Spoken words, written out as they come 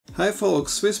Hi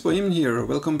folks, Swiss Bohemian here,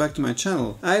 welcome back to my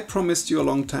channel. I promised you a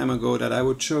long time ago that I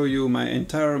would show you my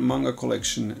entire manga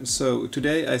collection. So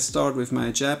today I start with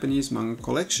my Japanese manga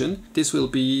collection. This will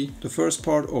be the first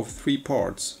part of 3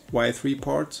 parts. Why 3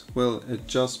 parts? Well,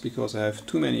 just because I have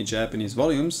too many Japanese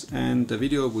volumes and the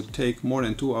video would take more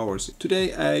than 2 hours.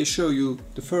 Today I show you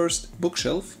the first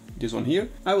bookshelf, this one here.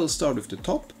 I will start with the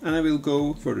top and I will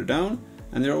go further down,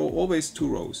 and there are always 2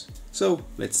 rows. So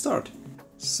let's start.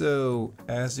 So,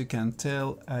 as you can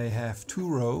tell, I have 2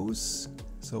 rows.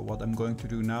 So what I'm going to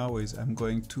do now is I'm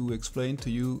going to explain to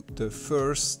you the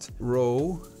first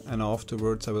row, and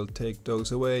afterwards I will take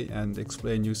those away and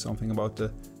explain you something about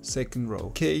the second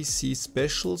row. KC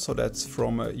Special, so that's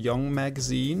from a young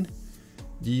magazine.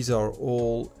 These are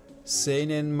all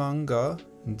seinen manga.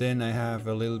 And then I have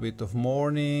a little bit of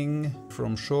Morning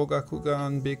from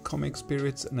Shogakukan, Big Comic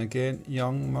Spirits, and again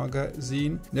Young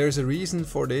Magazine. There's a reason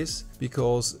for this,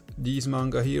 because these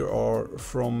manga here are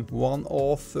from one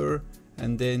author,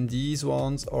 and then these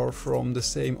ones are from the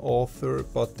same author,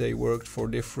 but they worked for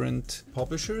different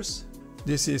publishers.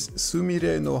 This is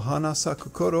Sumire no Hana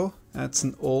Sakukoro. That's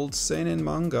an old seinen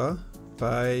manga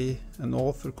by an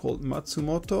author called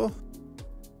Matsumoto.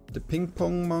 The Ping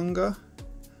Pong manga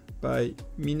by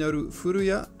Minoru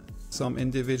Furuya, some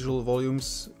individual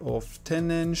volumes of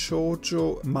Tennen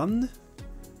Shoujo Man.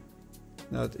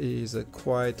 That is a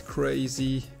quite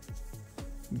crazy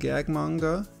gag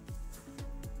manga.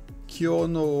 Kyo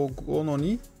no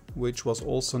Gononi, which was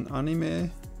also an anime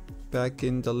back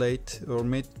in the late or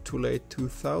mid to late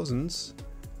 2000s.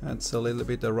 That's a little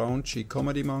bit a raunchy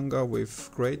comedy manga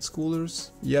with grade schoolers.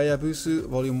 Yayabusu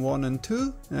Volume 1 and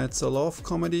 2, that's a love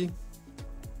comedy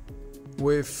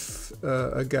with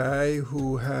a guy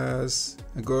who has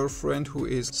a girlfriend who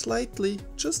is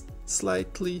just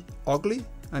slightly ugly.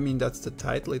 I mean, that's the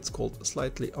title, it's called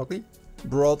Slightly Ugly.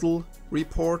 Brothel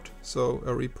Report, so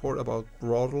a report about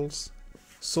brothels.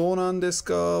 Sonan Desu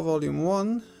Ka Volume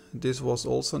 1, this was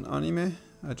also an anime.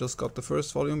 I just got the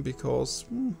first volume because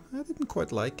I didn't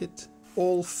quite like it.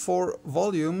 All 4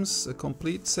 volumes, a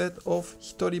complete set of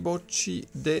Hitoribochi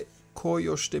de Koi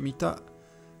o Shite Mita.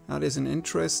 That is an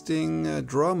interesting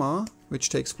drama which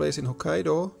takes place in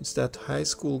Hokkaido. It's that high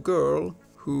school girl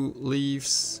who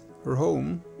leaves her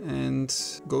home and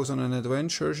goes on an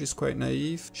adventure. She's quite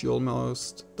naive. She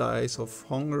almost dies of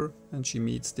hunger and she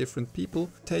meets different people.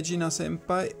 Tejina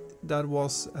Senpai, that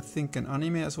was I think an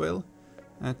anime as well.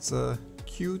 That's a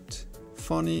cute,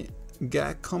 funny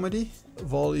gag comedy.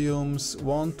 Volumes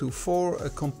 1 to 4, a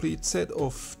complete set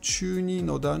of Chuni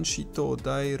no Danshi to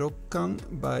Dai Rokkan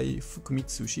by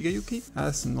Fukumitsu Shigeyuki,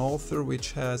 as an author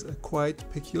which has a quite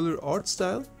peculiar art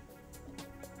style.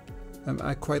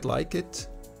 I quite like it,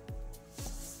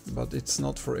 but it's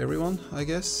not for everyone, I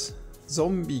guess.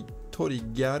 Zombie Tori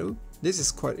Gyaru. This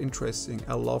is quite interesting.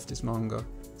 I love this manga.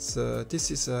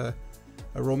 This is a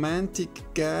romantic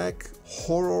gag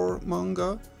horror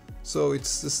manga. So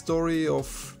it's the story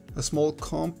of a small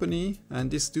company,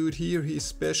 and this dude here, he's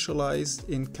specialized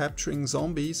in capturing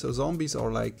zombies. So zombies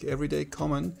are like everyday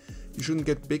common. You shouldn't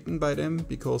get bitten by them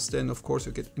because then of course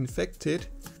you get infected.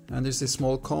 And there's this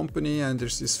small company and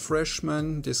there's this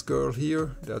freshman, this girl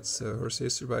here, that's her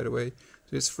sister by the way.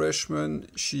 This freshman,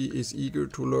 she is eager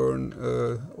to learn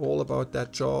all about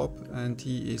that job, and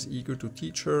he is eager to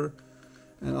teach her.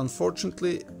 And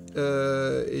unfortunately,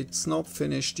 it's not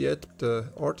finished yet. The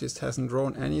artist hasn't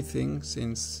drawn anything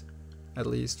since at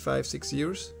least 5-6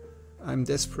 years. I'm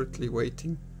desperately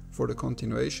waiting for the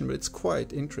continuation, but it's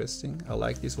quite interesting. I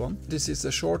like this one. This is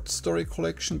a short story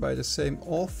collection by the same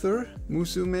author,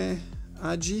 Musume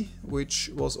Aji, which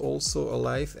was also a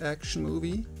live action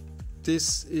movie.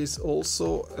 This is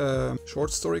also a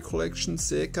short story collection,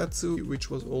 Seikatsu,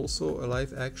 which was also a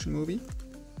live action movie.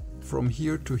 From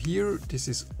Here to Here, this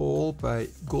is all by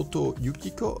Goto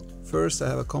Yukiko. First I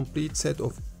have a complete set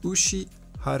of Ushi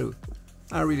Haru.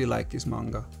 I really like this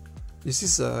manga. This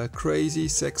is a crazy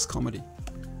sex comedy.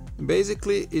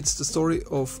 Basically it's the story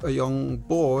of a young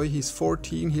boy. He's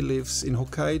 14, he lives in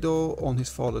Hokkaido on his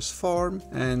father's farm,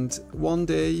 and one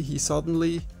day he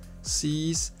suddenly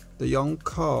sees the young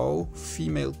cow,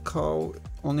 female cow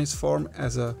on his farm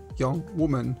as a young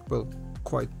woman, well,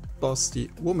 quite busty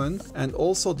woman, and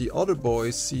also the other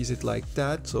boys sees it like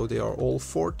that, so they are all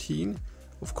 14.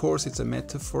 Of course it's a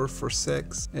metaphor for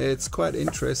sex. It's quite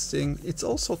interesting. It's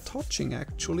also touching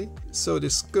actually. So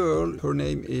this girl, her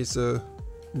name is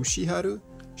Ushiharu.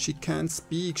 She can't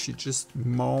speak, she just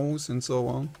mows and so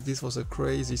on. This was a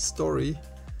crazy story,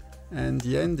 and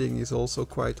the ending is also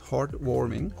quite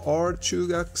heartwarming.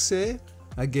 Chugakse,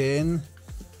 again,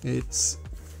 it's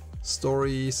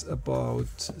stories about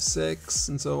sex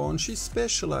and so on. She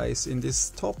specialized in this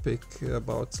topic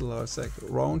about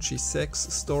raunchy sex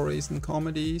stories and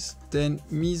comedies. Then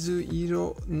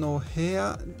Mizuhiro no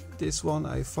Hea, this one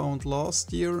I found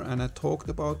last year and I talked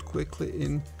about quickly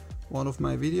in one of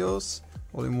my videos,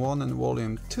 volume 1 and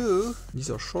volume 2.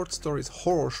 These are short stories,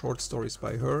 horror short stories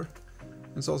by her.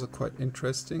 It's also quite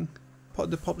interesting.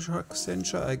 The publisher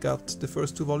Hakusensha, I got the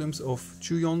first 2 volumes of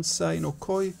Juyonsai no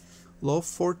Koi, Love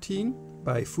 14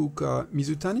 by Fuka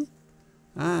Mizutani.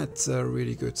 It's a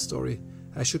really good story.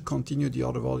 I should continue the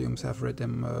other volumes, I've read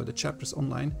them, the chapters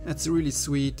online. It's really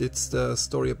sweet. It's the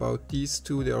story about these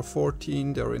two. They are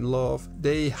 14, they're in love.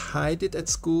 They hide it at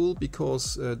school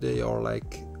because they are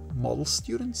like model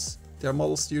students. They are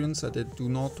model students and they do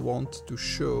not want to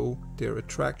show their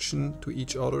attraction to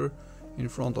each other in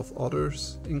front of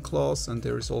others in class. And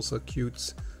there is also a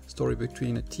cute story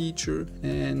between a teacher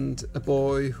and a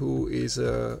boy who is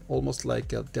almost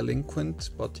like a delinquent,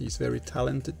 but he's very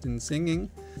talented in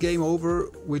singing. Game Over,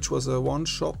 which was a one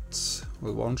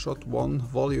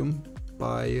volume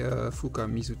by Fuka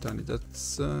Mizutani. That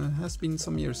has been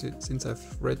some years since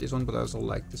I've read this one, but I also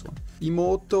like this one.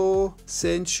 Imoto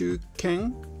Senshu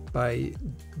Ken by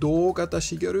Dogata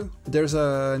Shigeru. There's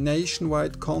a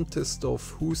nationwide contest of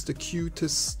who's the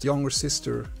cutest younger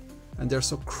sister. And there's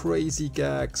so crazy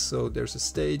gags, so there's a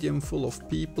stadium full of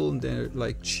people and they're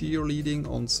like cheerleading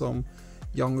on some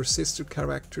younger sister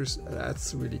characters.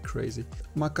 That's really crazy.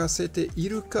 Makasete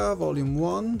Iruka volume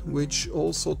 1, which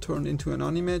also turned into an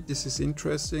anime. This is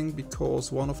interesting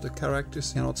because one of the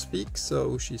characters cannot speak,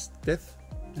 so she's deaf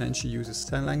and she uses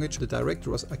sign language. The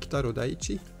director was Akihito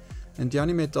Daichi. And the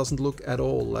anime doesn't look at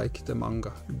all like the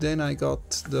manga. Then I got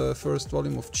the first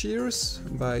volume of Cheers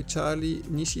by Charlie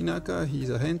Nishinaka. He's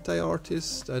a hentai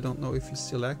artist. I don't know if he's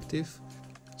still active.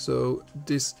 So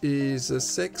this is a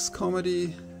sex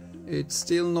comedy. It's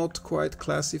still not quite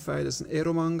classified as an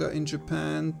ero manga in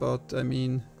Japan, but I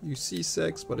mean, you see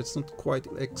sex, but it's not quite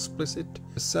explicit.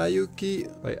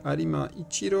 Sayuki by Arima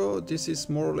Ichiro. This is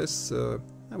more or less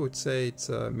I would say it's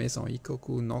a Maison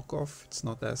Ikoku knockoff. It's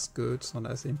not as good, it's not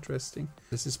as interesting.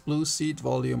 This is Blue Seed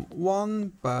Volume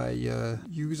 1 by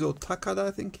Yuzo Takada,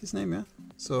 I think his name, yeah?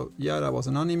 So yeah, that was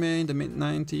an anime in the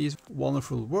mid-90s.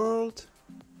 Wonderful World.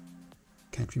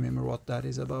 Can't remember what that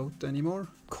is about anymore.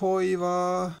 Koi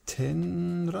wa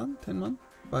Tenran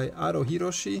by Aro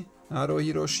Hiroshi. Aro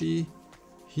Hiroshi,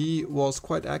 he was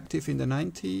quite active in the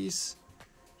 90s.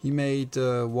 He made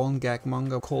one gag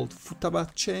manga called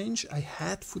Futaba Change. I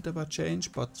had Futaba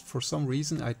Change, but for some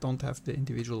reason I don't have the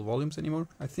individual volumes anymore.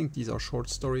 I think these are short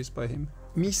stories by him.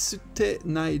 Misute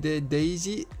Naide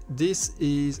Daisy. This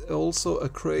is also a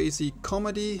crazy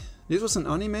comedy. This was an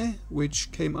anime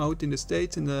which came out in the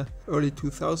States in the early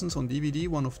 2000s on DVD,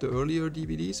 one of the earlier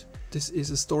DVDs. This is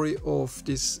a story of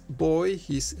this boy.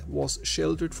 He was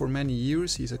sheltered for many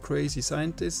years. He's a crazy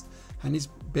scientist and he's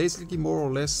basically more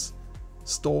or less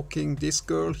stalking this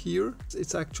girl here.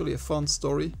 It's actually a fun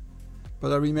story,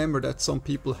 but I remember that some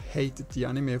people hated the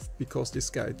anime because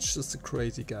this guy is just a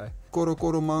crazy guy. Koro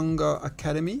Koro Manga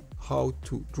Academy, how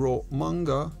to draw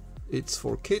manga. It's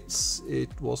for kids. It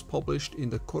was published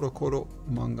in the Koro Koro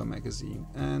manga magazine,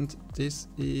 and this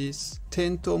is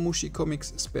Tento Mushi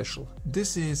Comics Special.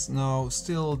 This is now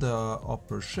still the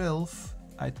upper shelf.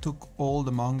 I took all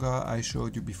the manga I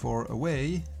showed you before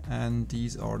away, and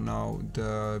these are now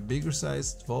the bigger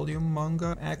sized volume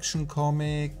manga. Action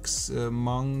comics,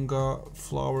 manga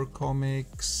flower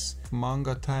comics,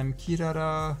 Manga Time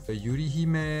Kirara,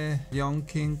 Yurihime, Young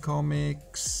King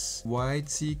comics, White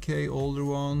CK older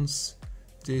ones.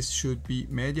 This should be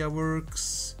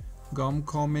MediaWorks, Gum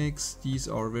Comics, these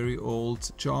are very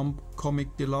old, Jump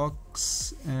Comic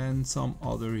Deluxe, and some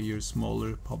other here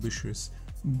smaller publishers.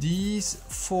 These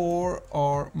 4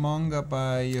 are manga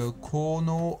by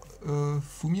Kono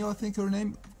Fumio, I think her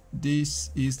name. This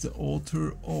is the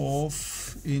author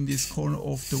of In This Corner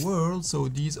of the World. So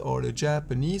these are the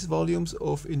Japanese volumes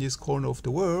of In This Corner of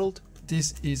the World.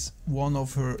 This is one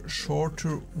of her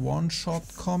shorter one-shot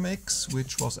comics,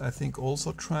 which was, I think,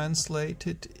 also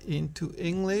translated into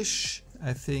English.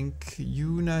 I think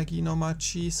Yunagi no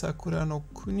Machi Sakura no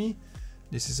Kuni.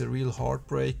 This is a real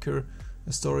heartbreaker.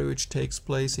 A story which takes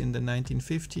place in the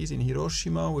 1950s in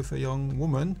Hiroshima with a young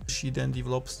woman. She then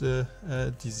develops the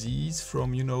disease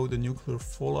from, you know, the nuclear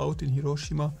fallout in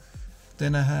Hiroshima.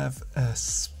 Then I have a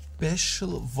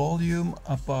special volume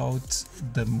about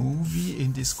the movie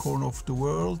In This Corner of the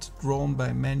World, drawn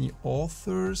by many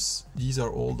authors. These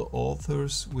are all the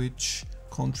authors which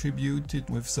contributed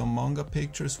with some manga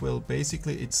pictures. Well,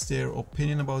 basically it's their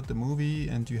opinion about the movie,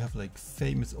 and you have like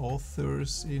famous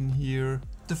authors in here.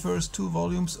 The first 2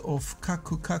 volumes of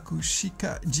Kaku Kaku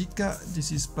Shika Jika,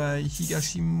 this is by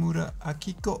Higashimura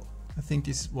Akiko. I think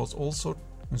this was also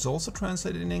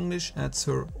translated in English. That's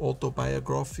her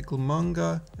autobiographical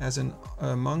manga as a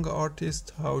manga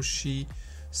artist, how she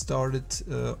started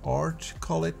art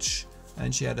college,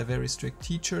 and she had a very strict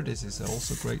teacher. This is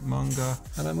also great manga.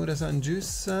 Hanamura-san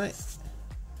Jusai.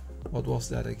 What was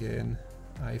that again?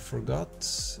 I forgot.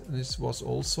 This was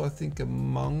also, I think, a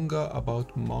manga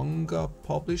about manga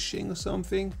publishing or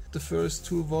something. The first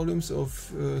 2 volumes of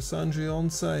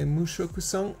Sanjuyonsai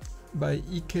Mushoku-san by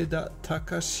Ikeda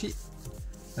Takashi.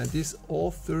 And this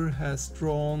author has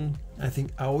drawn, I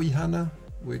think, Aoihana,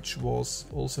 which was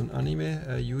also an anime,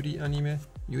 a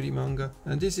Yuri manga.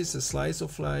 And this is a slice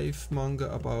of life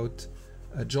manga about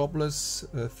a jobless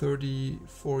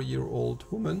 34-year-old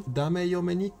woman. Dame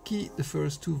Yomeniki, the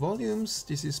first 2 volumes.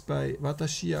 This is by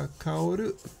Watashiya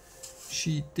Kaoru.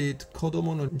 She did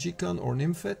Kodomo no Jikan or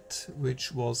Nymphet,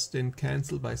 which was then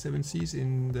cancelled by 7 Seas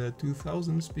in the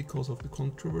 2000s because of the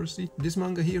controversy. This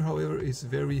manga here, however, is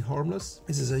very harmless.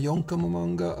 This is a yonkama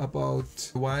manga about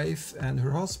a wife and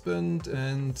her husband,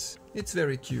 and it's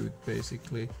very cute,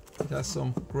 basically. It has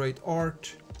some great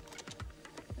art,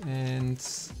 and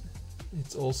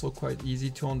it's also quite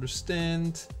easy to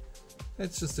understand.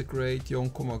 It's just a great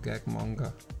yonkoma gag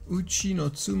manga. Uchi no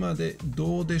Tsuma de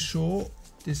Do Desho.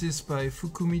 This is by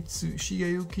Fukumitsu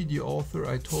Shigeyuki, the author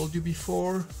I told you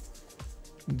before.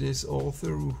 This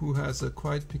author who has a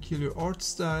quite peculiar art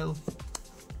style.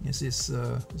 This is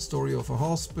the story of a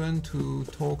husband who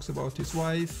talks about his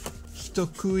wife.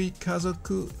 Hitokui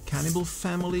Kazoku, Cannibal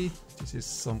Family. This is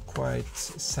some quite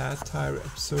satire,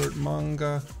 absurd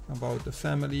manga about a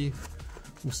family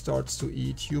who starts to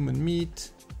eat human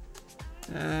meat.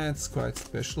 It's quite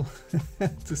special,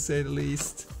 to say the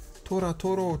least. Tora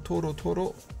Toro, Toro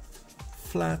Toro,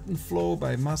 Flat and Flow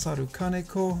by Masaru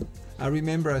Kaneko. I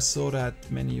remember I saw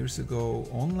that many years ago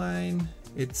online.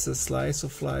 It's a slice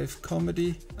of life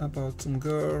comedy about some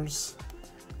girls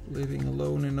living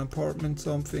alone in an apartment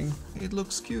something. It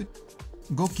looks cute.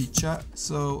 Gokicha.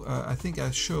 So I think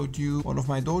I showed you one of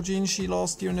my doujinshi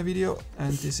last year in a video,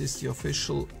 and this is the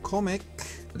official comic.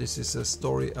 This is a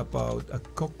story about a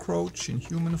cockroach in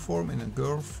human form, in a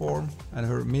girl form, and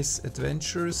her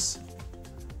misadventures.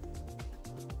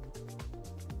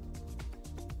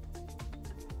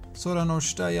 Sora no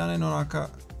Shita Yane no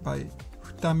Naka by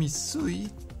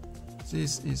Futamisui.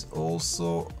 This is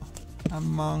also a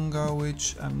manga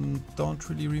which I don't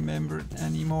really remember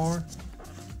anymore.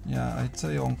 Yeah, it's a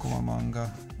yonkoma manga.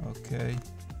 Okay.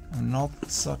 I'm not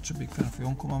such a big fan of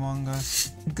yonkoma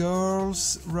mangas.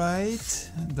 Girls Ride,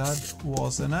 that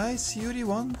was a nice Yuri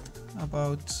one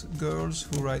about girls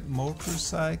who ride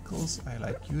motorcycles. I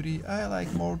like Yuri, I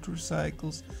like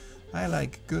motorcycles, I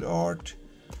like good art.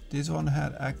 This one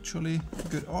had actually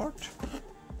good art.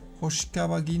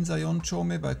 Hoshikawa Ginza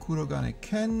Yonchome by Kurogane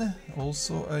Ken,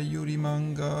 also a Yuri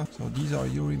manga. So these are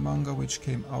Yuri manga which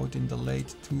came out in the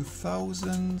late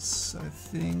 2000s, I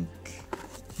think.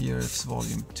 Here it's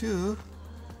volume 2.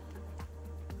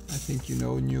 I think you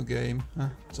know New Game.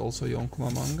 It's also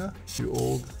yonkoma manga. You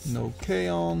all know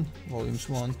K-On! Volumes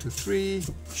 1 to 3.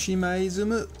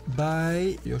 Shimaizumu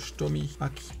by Yoshitomi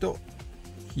Akihito.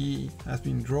 He has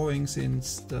been drawing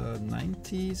since the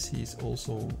 90s. He's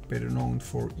also better known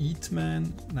for Eat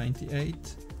Man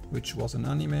 98, which was an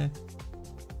anime.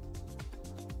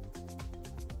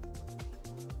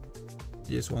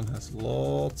 This one has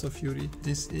lots of Yuri.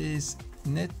 This is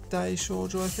Nettai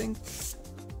Shoujo, I think.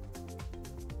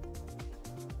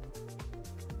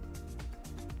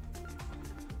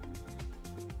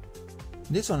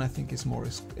 This one I think is more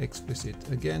explicit.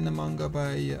 Again, a manga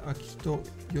by Akihito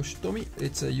Yoshitomi.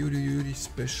 It's a Yuri Yuri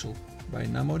special by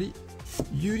Namori.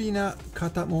 Yurina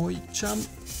Katamoi-chan.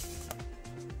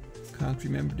 Can't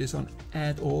remember this one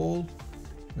at all.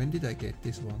 When did I get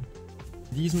this one?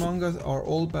 These mangas are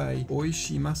all by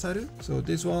Oishi Masaru. So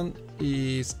this one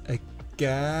is a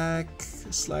gag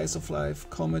slice of life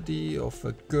comedy of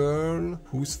a girl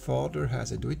whose father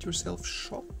has a do-it-yourself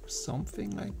shop,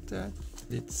 something like that.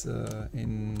 It's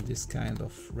in this kind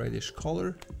of reddish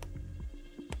color.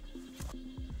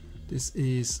 This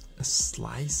is a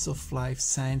slice of life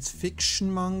science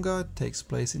fiction manga. It takes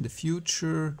place in the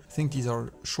future. I think these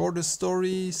are shorter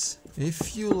stories.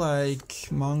 If you like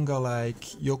manga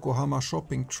like Yokohama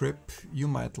Shopping Trip, you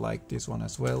might like this one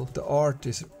as well. The art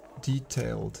is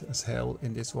detailed as hell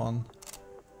in this one.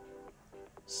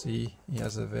 See, he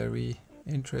has a very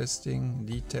interesting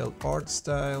detailed art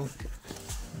style.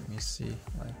 Let me see,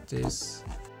 like this.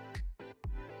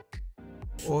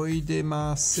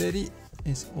 Oidema Seri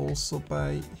is also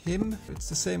by him. It's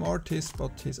the same artist,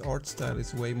 but his art style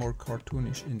is way more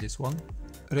cartoonish in this one.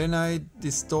 Renai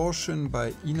Distortion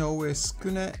by Inoue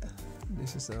Sukune.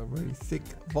 This is a very thick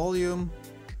volume.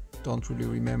 Don't really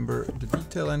remember the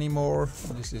detail anymore.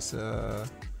 This is a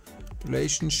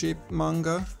relationship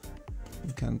manga.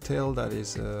 You can tell that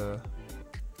is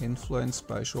influenced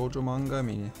by shoujo manga. I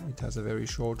mean, it has a very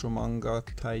shoujo manga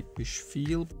type-ish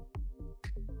feel.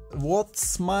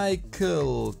 What's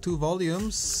Michael? 2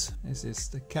 volumes. This is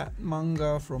the cat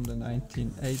manga from the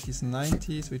 1980s and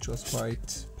 90s, which was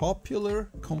quite popular.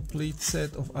 Complete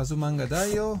set of Azumanga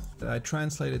Daioh. I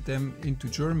translated them into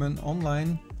German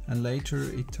online, and later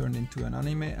it turned into an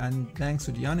anime, and thanks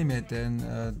to the anime then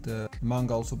the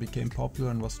manga also became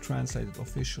popular and was translated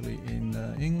officially in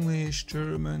English,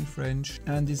 German, French.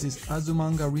 And this is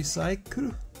Azumanga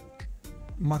Recycle.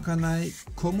 Makanai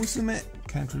Komusume.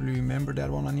 Can't really remember that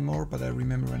one anymore, but I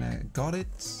remember when I got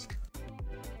it.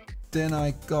 Then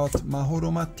I got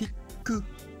Mahoromatic.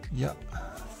 Yeah,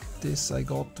 this I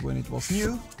got when it was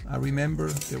new. I remember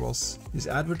there was this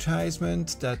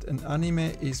advertisement that an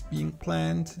anime is being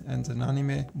planned, and an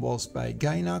anime was by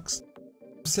Gainax.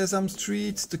 Sesame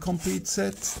Street, the complete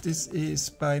set. This is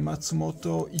by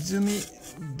Matsumoto Izumi,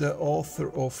 the author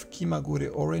of Kimagure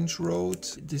Orange Road.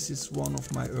 This is one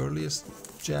of my earliest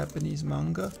Japanese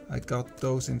manga. I got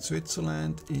those in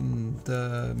Switzerland in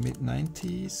the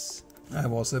mid-90s. I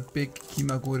was a big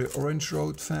Kimagure Orange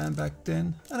Road fan back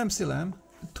then, and I still am.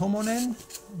 Tomonen,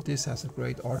 this has a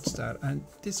great art style, and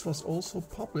this was also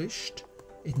published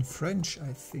in French,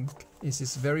 I think. This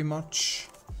is very much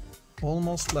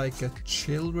almost like a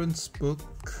children's book,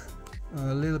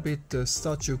 a little bit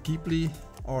Studio Ghibli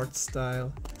art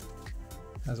style.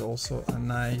 Has also a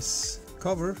nice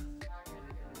cover.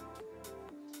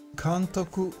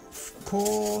 Kantoku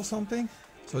Fuko or something.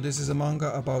 So this is a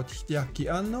manga about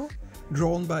Hideaki Anno,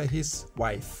 drawn by his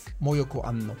wife, Moyoko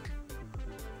Anno.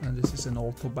 And this is an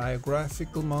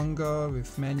autobiographical manga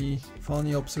with many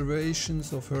funny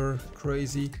observations of her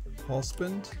crazy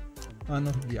husband,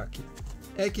 Anno Hideaki.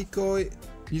 Ekikoi,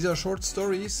 these are short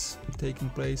stories taking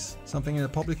place something in a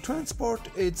public transport.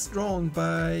 It's drawn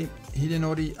by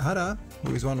Hidenori Hara,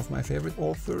 who is one of my favorite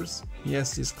authors. He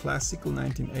has this classical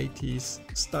 1980s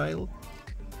style.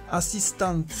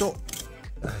 Assistanto,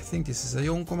 I think this is a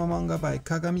yonkoma manga by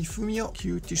Kagami Fumio.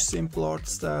 Cutish simple art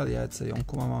style. Yeah, it's a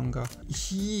yonkoma manga.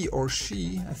 He or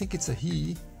she, I think it's a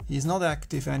he. He's not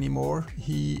active anymore.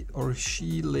 He or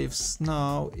she lives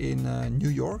now in New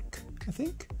York, I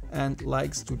think, and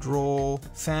likes to draw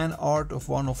fan art of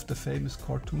one of the famous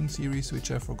cartoon series, which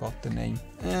I forgot the name.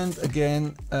 And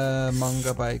again,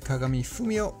 manga by Kagami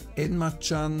Fumio.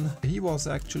 Enma-chan, he was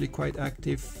actually quite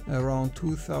active around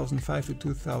 2005 to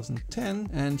 2010,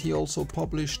 and he also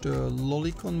published a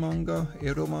lolicon manga,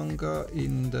 ero manga,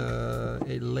 in the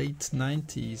late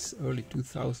 90s, early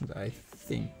 2000s, I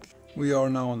think. We are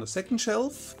now on the second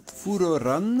shelf. Furo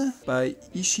Run by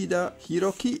Ishida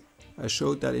Hiroki. I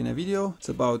showed that in a video. It's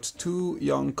about 2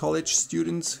 young college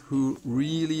students who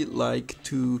really like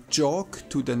to jog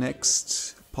to the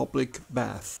next public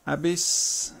bath.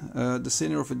 Abyss, The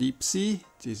Sinner of a Deep Sea.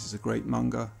 This is a great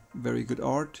manga, very good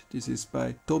art. This is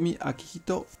by Tomi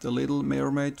Akihito, The Little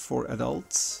Mermaid for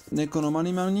Adults. Neko no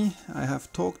Mani Mani, I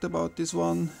have talked about this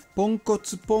one. Ponko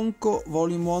Tsuponko,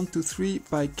 Volume 1 to 3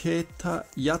 by Keita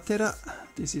Yatera.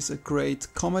 This is a great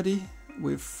comedy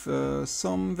with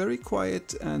some very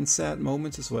quiet and sad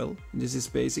moments as well. This is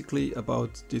basically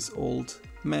about this old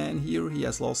man here. He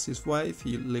has lost his wife,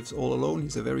 he lives all alone,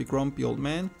 he's a very grumpy old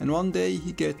man, and one day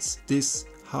he gets this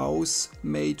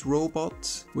housemaid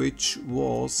robot, which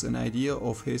was an idea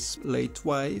of his late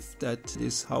wife, that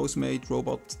this housemaid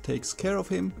robot takes care of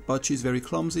him, but she's very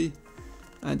clumsy,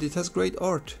 and it has great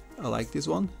art. I like this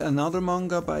one. Another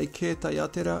manga by Keita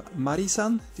Yatera,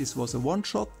 Marisan. This was a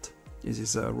one-shot. This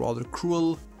is a rather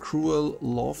cruel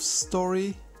love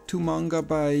story. 2 manga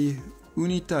by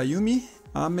Unita Yumi,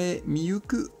 Ame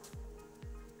Miyuku.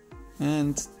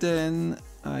 And then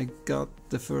I got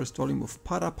the first volume of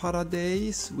Para Para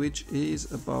Days, which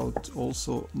is about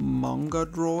also manga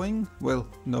drawing. Well,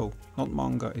 no, not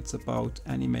manga, it's about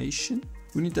animation.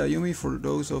 Unita Yumi, for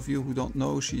those of you who don't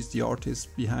know, she's the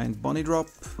artist behind Bunny Drop.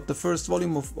 The first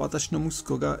volume of Watashi no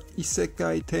Musuko ga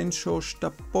Isekai Tensho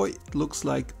Shitappoi. It looks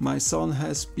like my son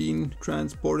has been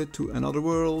transported to another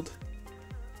world.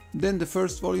 Then the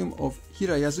first volume of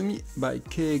Hirayazumi by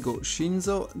Keigo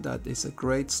Shinzo. That is a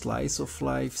great slice of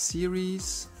life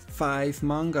series. 5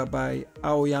 manga by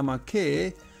Aoyama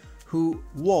Kei, who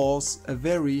was a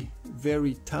very,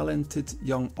 very talented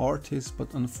young artist,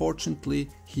 but unfortunately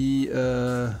he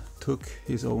took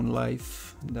his own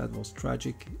life. That was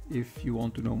tragic. If you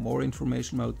want to know more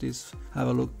information about this, have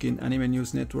a look in Anime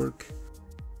News Network.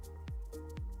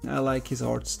 I like his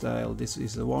art style. This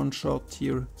is a one-shot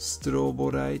here.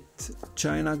 Stroborite,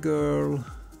 China Girl,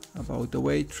 about a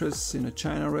waitress in a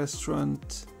China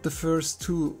restaurant. The first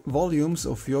 2 volumes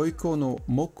of Yoiko no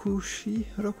Mokushi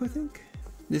Roku, I think.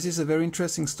 This is a very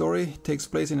interesting story. It takes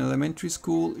place in elementary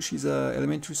school. She's an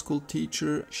elementary school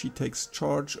teacher. She takes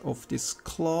charge of this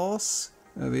class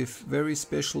with very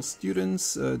special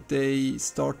students. They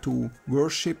start to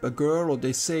worship a girl, or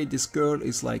they say this girl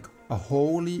is like a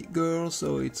holy girl,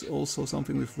 so it's also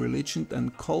something with religion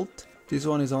and cult. This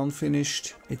one is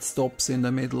unfinished. It stops in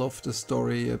the middle of the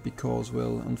story because,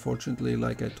 well, unfortunately,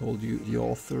 like I told you, the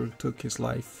author took his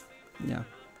life. Yeah.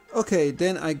 Okay,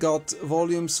 then I got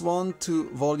volumes 1 to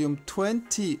volume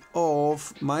 20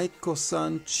 of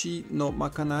Maiko-san-chi no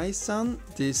Makanai-san.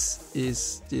 This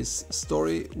is this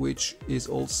story, which is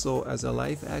also as a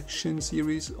live action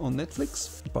series on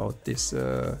Netflix, about this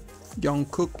young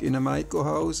cook in a Maiko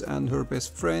house and her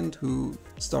best friend who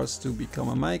starts to become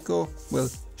a Maiko. Well,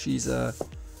 she's a,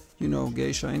 you know,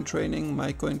 geisha in training,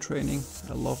 Maiko in training.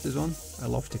 I love this one. I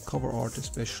love the cover art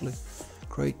especially.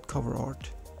 Great cover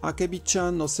art.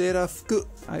 Akebi-chan no Seirafuku.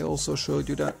 I also showed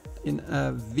you that in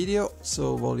a video.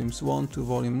 So volumes 1 to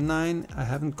volume 9. I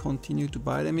haven't continued to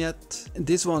buy them yet.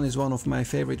 This one is one of my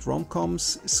favorite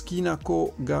rom-coms.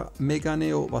 Sukinako ga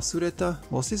Megane o Wasureta.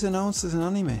 Was this announced as an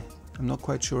anime? I'm not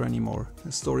quite sure anymore.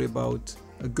 A story about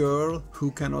a girl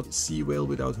who cannot see well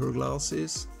without her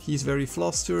glasses. He's very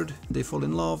flustered, they fall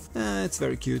in love, it's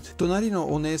very cute. Tonari no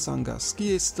One-san ga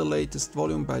Suki is the latest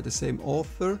volume by the same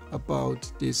author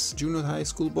about this junior high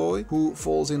school boy who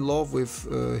falls in love with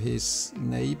his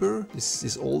neighbor. This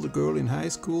is older girl in high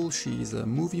school. She's a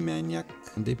movie maniac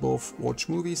and they both watch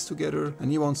movies together,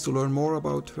 and he wants to learn more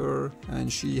about her,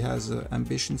 and she has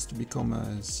ambitions to become a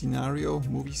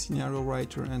movie scenario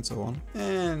writer and so on.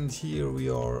 And here we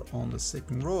are on the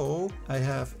second row. I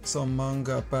have some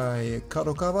manga by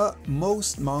Kadokawa.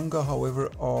 Most manga, however,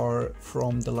 are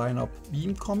from the lineup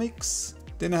Beam Comics.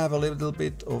 Then I have a little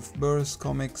bit of Burst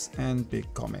Comics and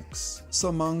Big Comics.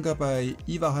 Some manga by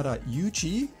Iwahara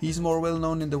Yuji. He's more well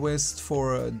known in the West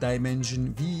for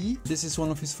Dimension V. This is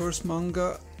one of his first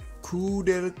manga,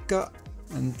 Kudelka.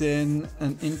 And then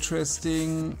an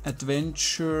interesting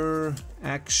adventure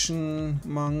action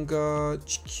manga,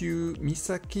 Chikyu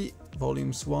Misaki,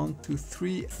 volumes 1 to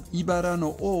 3. Ibara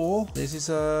no O. This is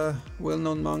a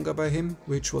well-known manga by him,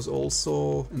 which was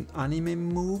also an anime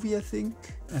movie, I think.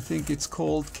 I think it's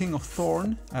called King of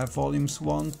Thorn. I have volumes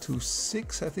 1 to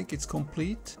 6. I think it's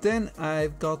complete. Then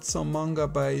I've got some manga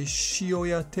by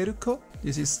Shioya Teruko.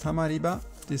 This is Tamariba.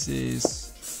 This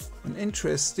is an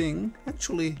interesting,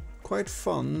 actually quite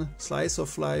fun slice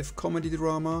of life comedy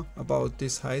drama about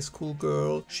this high school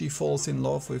girl. She falls in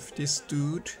love with this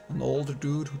dude, an older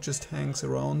dude who just hangs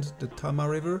around the Tama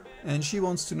River, and she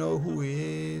wants to know who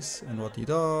he is and what he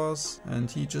does, and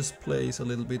he just plays a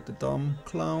little bit the dumb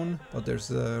clown, but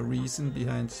there's a reason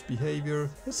behind his behavior.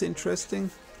 It's interesting.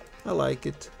 I like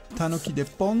it. Tanuki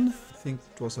Deppon. I think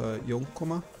it was a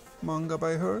Yonkoma manga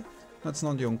by her. That's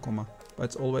not Yonkoma, but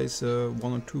it's always 1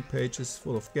 or 2 pages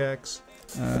full of gags.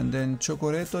 And then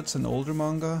Chocoreto, it's an older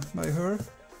manga by her.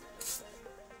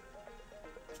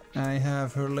 I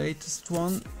have her latest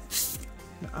one,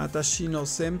 Atashi no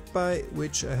Senpai,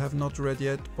 which I have not read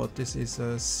yet, but this is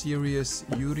a serious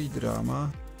Yuri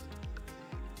drama.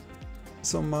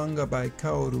 Some manga by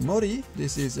Kaoru Mori.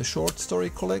 This is a short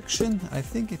story collection. I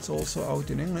think it's also out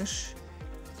in English.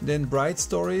 Then Bright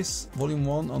Stories, volume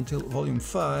 1 until volume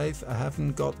 5. I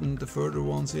haven't gotten the further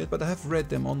ones yet, but I have read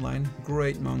them online.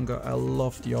 Great manga, I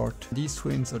love the art. These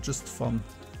twins are just fun.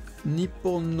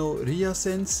 Nippon no Ria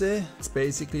Sensei. It's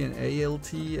basically an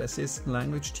ALT, assistant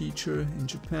language teacher in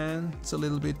Japan. It's a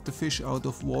little bit the fish out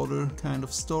of water kind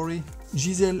of story.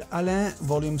 Giselle Alain,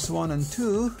 volumes 1 and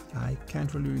 2. I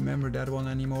can't really remember that one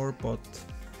anymore, but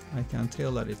I can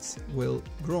tell that it's well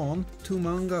drawn. 2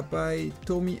 manga by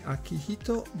Tomi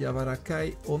Akihito,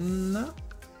 Yawarakai Onna,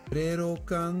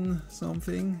 Rerokan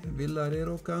something, Villa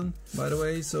Rerokan. By the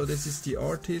way, so this is the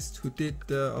artist who did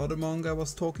the other manga I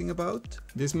was talking about.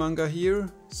 This manga here,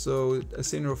 so A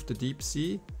Sinner of the Deep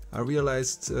Sea. I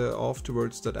realized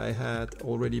afterwards that I had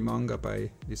already manga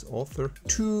by this author.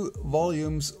 2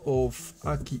 volumes of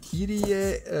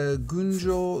Akiirie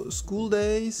Gunjo School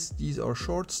Days. These are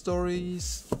short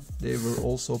stories. They were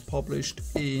also published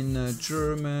in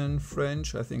German,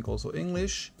 French, I think also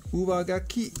English.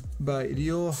 Uwagaki by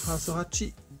Ryo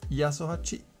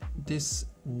Yasuhachi. this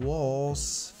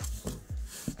was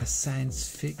a science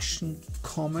fiction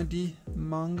comedy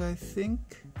manga, I think.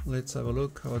 Let's have a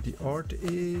look how the art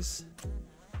is.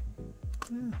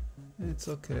 Yeah, it's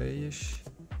okay-ish.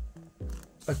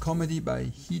 A comedy by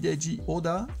Hideji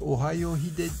Oda, Ohayo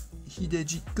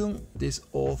Hideji-kun. This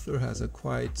author has a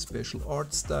quite special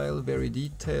art style, very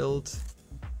detailed.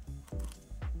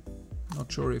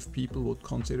 Not sure if people would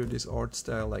consider this art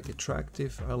style like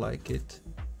attractive. I like it.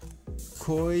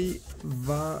 Koi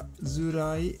wa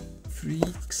Zurai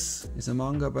Freaks is a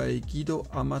manga by Guido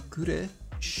Amakure.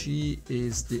 She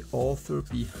is the author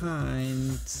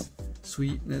behind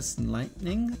Sweetness and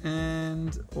Lightning,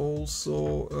 and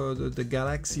also the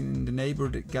Galaxy in the Neighbor,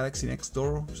 the Galaxy Next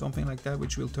Door, something like that,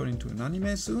 which will turn into an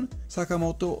anime soon.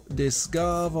 Sakamoto Desu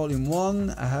ga Volume 1.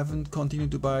 I haven't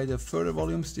continued to buy the further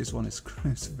volumes. This one is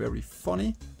very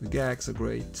funny. The gags are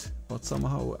great, but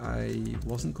somehow I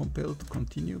wasn't compelled to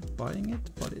continue buying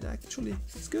it, but it actually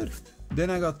is good. Then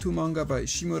I got two manga by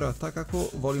Shimura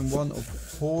Takako, Volume 1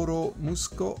 of Horo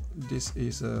Musuko. This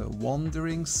is a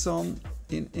Wandering Son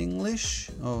in English.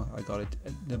 Oh, I got it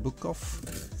at the book off.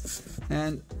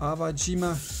 And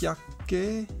Awajima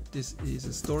Hyake. This is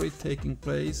a story taking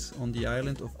place on the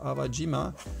island of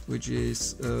Awajima, which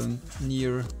is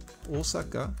near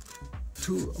Osaka.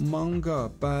 Two manga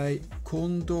by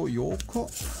Kondo Yoko.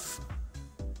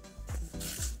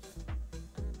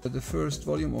 The first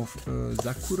volume of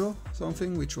Zakuro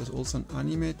something, which was also an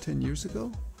anime 10 years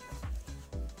ago.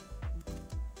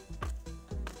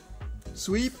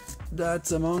 Sweep,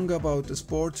 that's a manga about the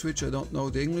sports which I don't know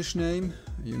the English name.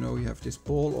 You know, you have this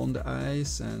ball on the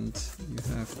ice and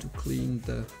you have to clean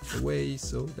the way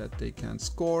so that they can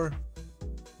score.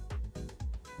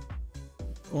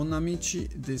 Onamichi,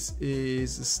 this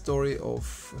is a story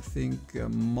of, I think, a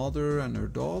mother and her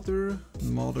daughter. The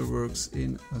mother works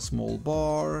in a small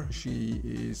bar. She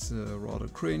is rather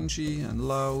cringy and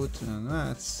loud, and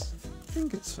I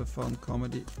think it's a fun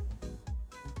comedy.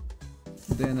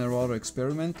 Then a rather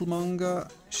experimental manga,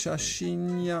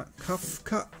 Shashinya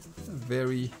Kafka.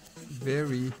 Very,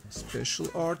 very special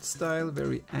art style,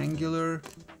 very angular,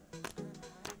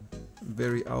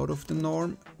 very out of the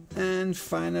norm. And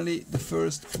finally, the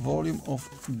first volume of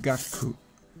Gaku.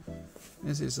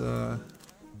 This is a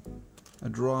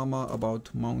drama about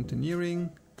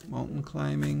mountaineering, mountain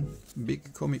climbing,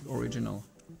 big comic original.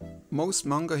 Most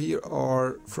manga here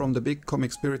are from the Big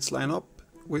Comic Spirits lineup.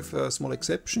 With a small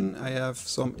exception, I have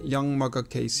some young manga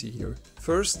Casey here.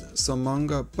 First, some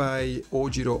manga by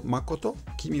Ôjiro Makoto,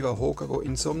 Kimi wa Hokago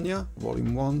Insomnia,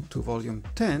 Volume 1 to Volume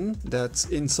 10. That's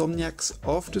Insomniacs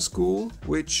After School,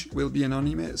 which will be an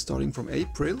anime starting from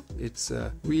April. It's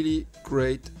a really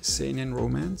great seinen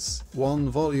romance. One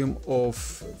volume of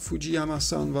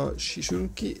Fujiyama-san wa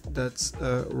Shishunki, that's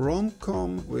a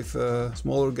rom-com with a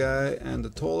smaller guy and a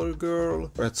taller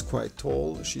girl. That's quite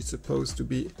tall. She's supposed to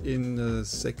be in the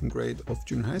second grade of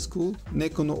junior high school.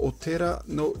 Neko no Otera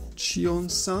no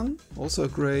Chion-san, also a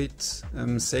great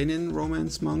seinen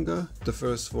romance manga. The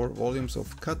first 4 volumes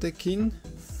of Katekin.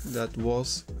 That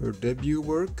was her debut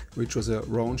work, which was a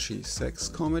raunchy sex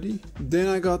comedy. Then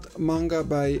I got manga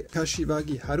by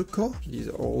Kashiwagi Haruko. These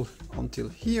are all until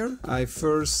here. I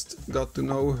first got to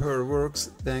know her works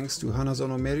thanks to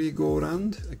Hanazawa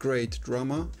Merry-Go-Round, a great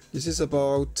drama. This is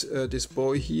about this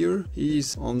boy here.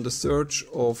 He's on the search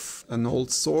of an old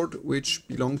sword which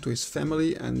belonged to his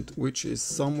family and which is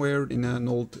somewhere in an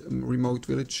old remote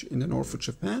village in the north of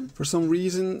Japan. For some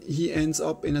reason he ends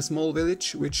up in a small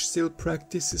village which still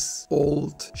practices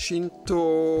old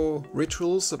Shinto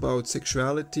rituals about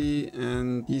sexuality,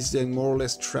 and he's then more or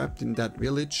less trapped in that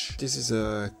village. This is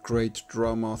a great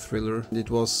drama thriller. It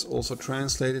was also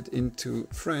translated into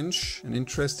French, and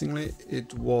interestingly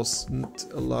it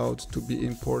wasn't allowed to be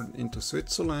imported into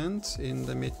Switzerland in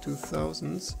the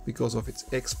mid-2000s because of its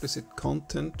explicit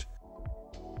content.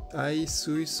 Ai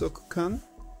Suisoku-kan,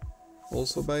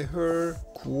 also by her.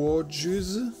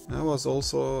 Kuojuz, that was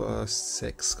also a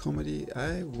sex comedy.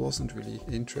 I wasn't really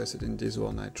interested in this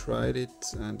one. I tried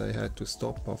it and I had to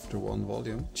stop after 1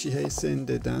 volume. Chiheisen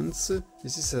de Danse,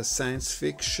 this is a science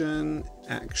fiction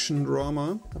action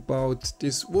drama about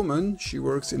this woman. She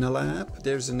works in a lab.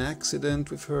 There's an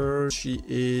accident with her. She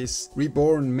is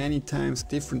reborn many times,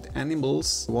 different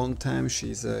animals. One time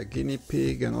she's a guinea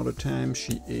pig, another time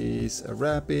she is a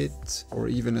rabbit or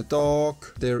even a dog.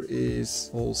 There is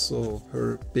also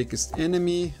her biggest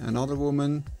enemy, another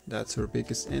woman. That's her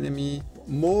biggest enemy.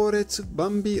 Moretsu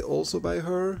Bambi, also by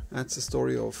her. That's the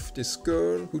story of this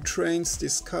girl who trains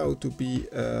this cow to be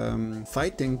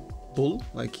fighting bull,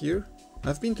 like here.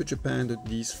 I've been to Japan to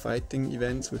these fighting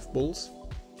events with bulls.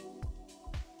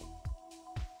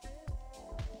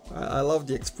 I love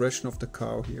the expression of the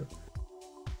cow here.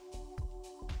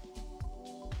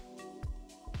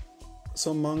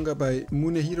 Some manga by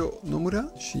Munehiro Nomura.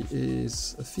 She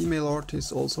is a female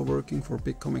artist also working for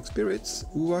Big Comic Spirits.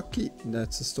 Uwaki,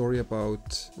 that's a story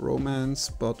about romance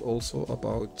but also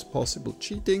about possible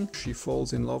cheating. She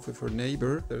falls in love with her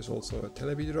neighbor. There's also a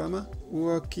television drama.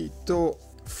 Uwaki to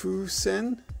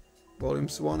Fusen,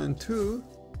 volumes 1 and 2.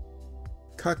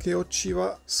 Kakeochi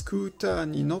wa Scooter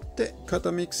ni notte.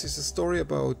 Katamix is a story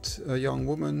about a young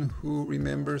woman who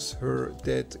remembers her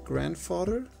dead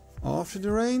grandfather. After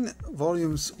the Rain,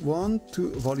 volumes 1 to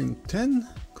volume 10,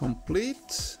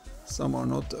 complete. Some are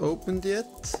not opened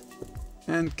yet.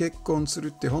 And Kekkon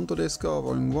Tsurute Honto desu ka,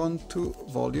 volume 1 to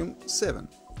volume 7.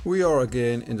 We are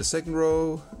again in the second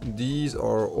row. These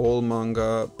are all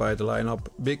manga by the lineup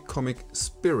Big Comic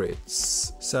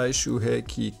Spirits. Saishu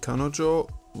Heiki Kanojo,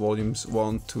 volumes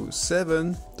 1 to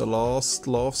 7, the last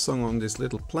love song on this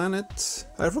little planet.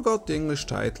 I forgot the English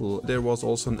title. There was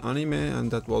also an anime and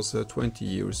that was 20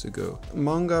 years ago.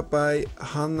 Manga by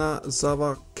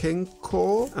Hanazawa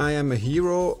Kengo, I Am a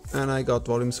Hero, and I got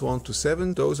volumes 1 to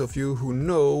 7. Those of you who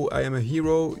know I Am a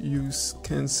Hero, you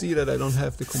can see that I don't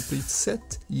have the complete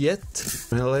set yet.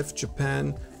 When I left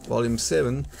Japan, Volume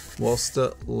 7 was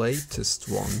the latest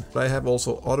one. But I have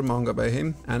also other manga by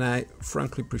him, and I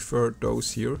frankly prefer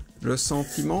those here.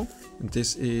 Ressentiment.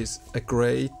 This is a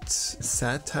great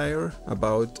satire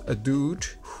about a dude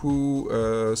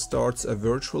who starts a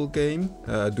virtual game.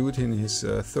 A dude in his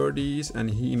 30s, and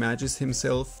he imagines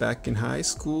himself back in high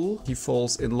school. He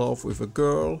falls in love with a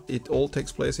girl. It all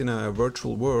takes place in a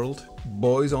virtual world.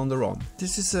 Boys on the Run.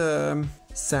 This is a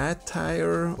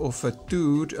satire of a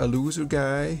dude, a loser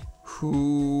guy,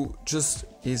 who just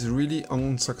is really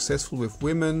unsuccessful with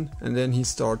women, and then he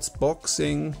starts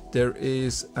boxing. There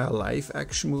is a live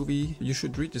action movie. You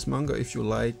should read this manga if you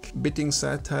like biting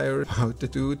satire about the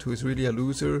dude who is really a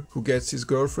loser, who gets his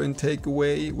girlfriend taken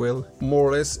away, well, more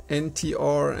or less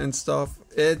NTR and stuff.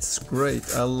 It's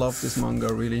great. I love this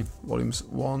manga really. Volumes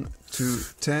 1 to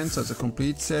 10, so it's a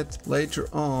complete set. Later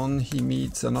on he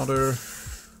meets another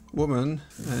woman,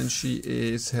 and she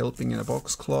is helping in a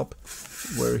box club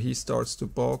where he starts to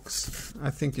box. I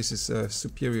think this is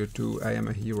superior to I Am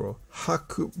a Hero.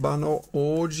 Hakuba no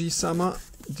Oji-sama.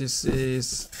 This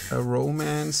is a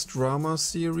romance drama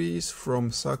series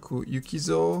from Saku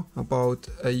Yukizou about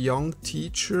a young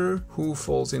teacher who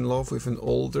falls in love with an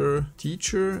older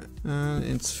teacher, and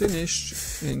it's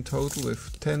finished in total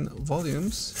with 10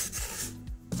 volumes.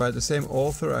 By the same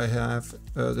author, I have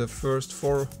the first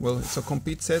 4, well, it's a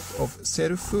complete set of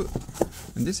Serufu,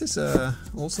 and this is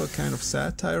also a kind of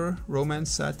satire,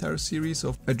 romance satire series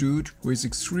of a dude who is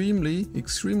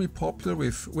extremely popular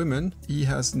with women. He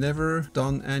has never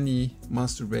done any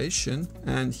masturbation,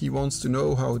 and he wants to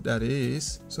know how that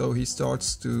is, so he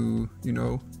starts to, you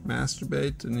know,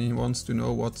 masturbate, and he wants to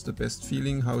know what's the best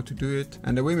feeling, how to do it.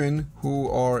 And the women who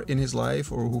are in his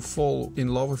life or who fall in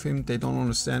love with him, they don't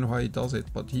understand why he does it,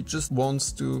 but he just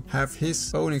wants to have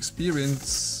his own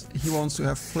experience. He wants to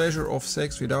have pleasure of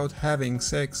sex without having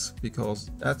sex, because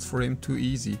that's for him too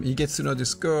easy. He gets to know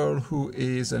this girl who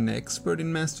is an expert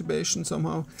in masturbation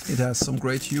somehow. It has some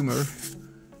great humor,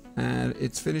 and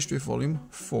it's finished with volume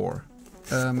 4.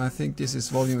 I think this is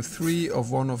volume 3 of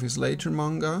one of his later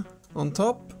manga. On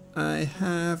top, I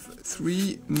have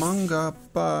 3 manga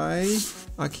by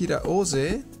Akira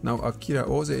Ose. Now, Akira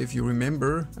Ose, if you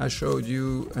remember, I showed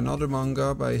you another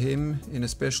manga by him in a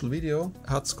special video,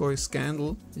 Hatsukoi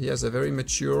Scandal. He has a very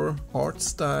mature art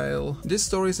style. This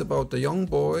story is about a young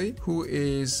boy who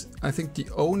is, I think, the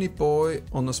only boy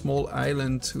on a small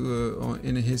island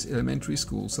in his elementary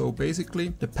school. So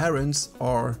basically, the parents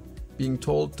are being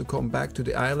told to come back to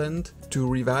the island to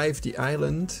revive the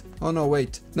island. Oh no,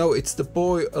 wait. No, it's the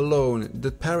boy alone.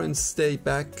 The parents stay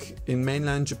back in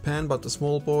mainland Japan, but the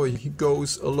small boy, he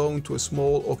goes alone to a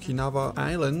small Okinawa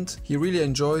island. He really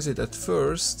enjoys it at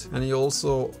first, and he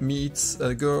also meets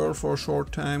a girl for a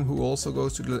short time who also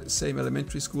goes to the same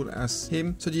elementary school as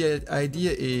him. So the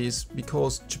idea is,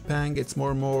 because Japan gets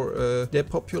more and more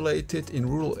depopulated in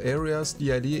rural areas,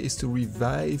 the idea is to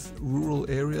revive rural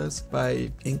areas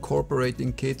by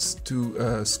incorporating kids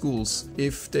to schools.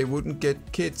 If they wouldn't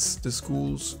get kids, the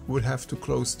schools would have to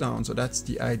close down. So that's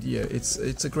the idea.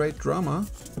 It's a great drama.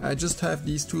 I just have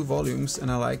these 2 volumes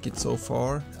and I like it so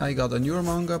far. I got a newer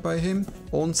manga by him,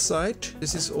 On Site.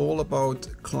 This is all about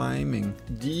climbing.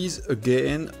 These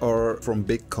again are from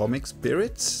Big Comic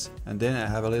Spirits, and then I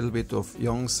have a little bit of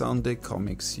Young Sunday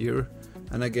Comics here.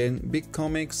 And again, big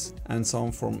comics and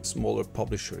some from smaller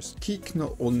publishers. Kik no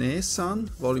One-san,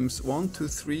 volumes 1 to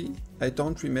 3. I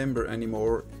don't remember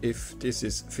anymore if this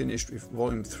is finished with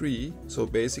volume 3. So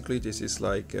basically this is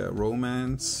like a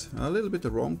romance, a little bit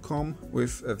of rom-com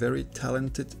with a very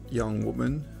talented young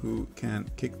woman who can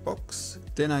kickbox.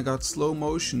 Then I got Slow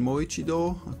Motion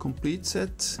Moichido, a complete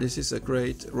set. This is a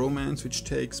great romance which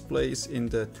takes place in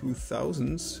the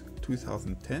 2000s.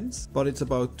 2010s, but it's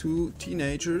about two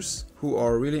teenagers who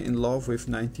are really in love with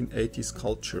 1980s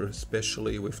culture,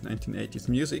 especially with 1980s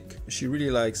music. She really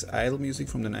likes idol music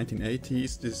from the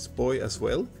 1980s, this boy as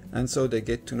well, and so they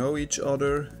get to know each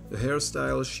other. The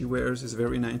hairstyle she wears is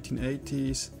very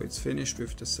 1980s. It's finished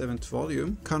with the 7th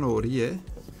volume, Kano Rie.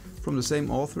 From the same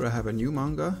author I have a new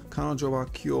manga, Kanojo wa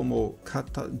Kyo mo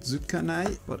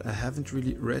Katazukanai, but I haven't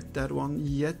really read that one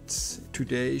yet.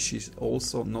 Today she's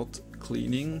also not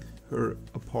cleaning her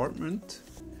apartment.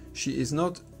 She is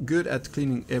not good at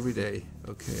cleaning every day.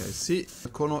 Okay, I see.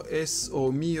 Kono Es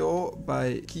o Mio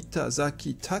by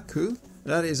Kitazaki Taku.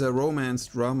 That is a romance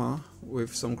drama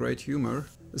with some great humor.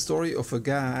 The story of a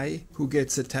guy who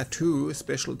gets a tattoo, a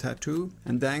special tattoo,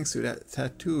 and thanks to that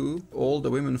tattoo, all the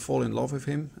women fall in love with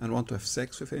him and want to have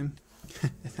sex with him.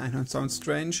 I know it sounds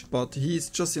strange, but he's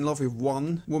just in love with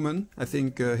one woman, I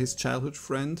think his childhood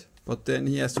friend, but then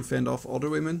he has to fend off other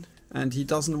women, and he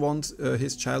doesn't want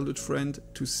his childhood friend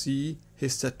to see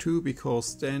his tattoo,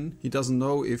 because then he doesn't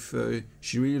know if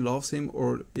she really loves him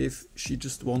or if she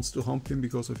just wants to hump him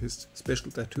because of his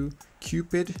special tattoo.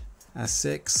 Cupid, a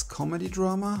sex comedy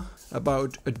drama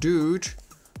about a dude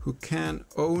who can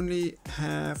only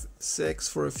have sex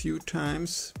for a few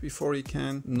times before he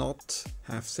can not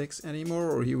have sex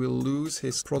anymore, or he will lose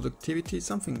his productivity,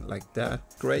 something like that.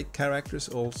 Great characters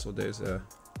also. There's a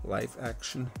live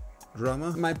action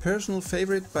drama. My personal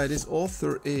favorite by this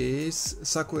author is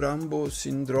Sakurambo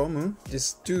Syndrome.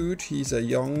 This dude, he's a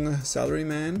young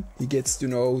salaryman. He gets to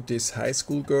know this high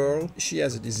school girl. She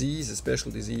has a disease, a special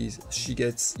disease. She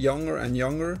gets younger and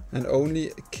younger, and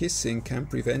only kissing can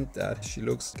prevent that. She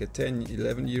looks like 10,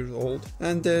 11 years old.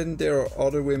 And then there are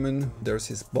other women. There's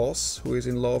his boss who is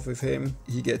in love with him.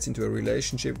 He gets into a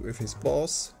relationship with his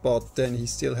boss, but then he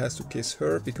still has to kiss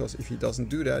her, because if he doesn't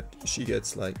do that, she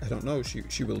gets like, I don't know,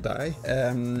 she will die.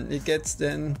 It gets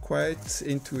then quite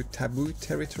into taboo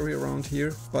territory around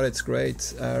here, but it's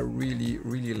great. I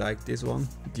really like this one.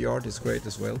 The art is great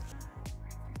as well.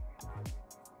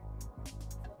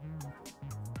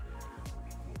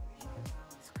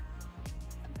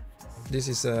 This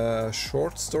is a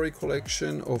short story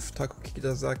collection of Taku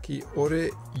Kitazaki Ore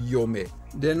Yome.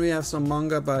 Then we have some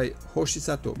manga by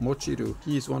Hoshisato Mochiru.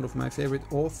 He is one of my favorite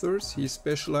authors. He is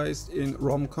specialized in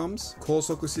rom-coms,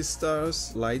 Kosoku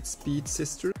Sisters, Lightspeed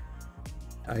Sisters.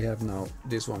 I have now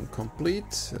this one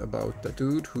complete, about a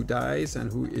dude who dies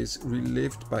and who is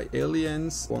relived by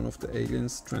aliens. One of the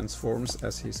aliens transforms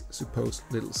as his supposed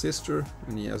little sister,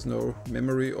 and he has no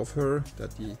memory of her,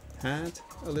 that he had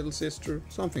a little sister,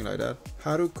 something like that.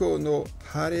 Haruko no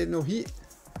Hare no Hi.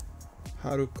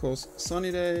 Haruko's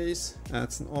Sunny Days.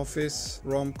 That's an office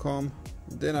rom-com.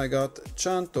 Then I got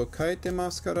Chanto Kaite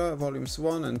Mascara volumes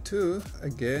 1 and 2.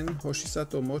 Again,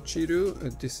 Hoshisato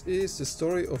Mochiru. This is the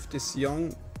story of this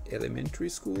young elementary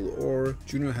school or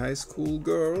junior high school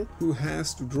girl who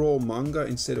has to draw manga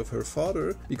instead of her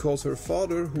father, because her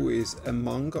father, who is a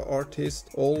manga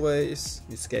artist, always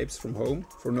escapes from home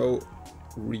for no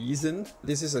reason.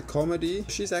 This is a comedy.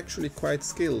 She's actually quite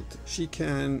skilled. She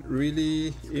can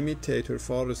really imitate her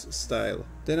father's style.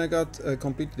 Then I got a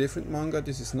completely different manga.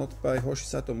 This is not by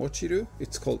Hoshisato Mochiru.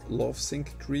 It's called Love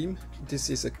Sync Dream. This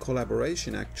is a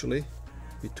collaboration actually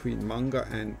between manga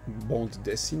and bande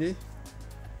dessinée.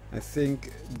 I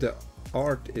think the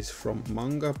art is from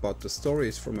manga, but the story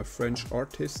is from a French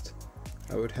artist.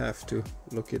 I would have to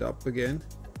look it up again.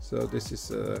 So this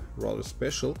is rather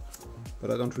special,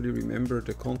 but I don't really remember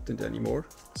the content anymore.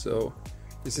 So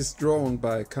this is drawn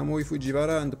by Kamui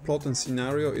Fujiwara, and the plot and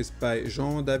scenario is by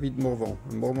Jean-David Morvan.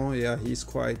 Morvan, yeah, he's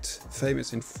quite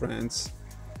famous in France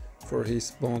for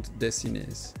his bande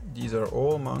dessinées. These are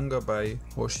all manga by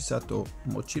Hoshisato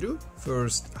Mochiru.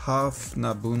 First half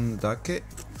Nabun Dake,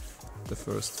 the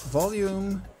first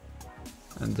volume,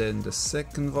 and then the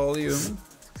second volume.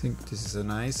 I think this is a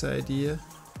nice idea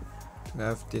to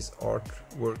have this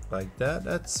artwork like that.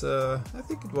 That's I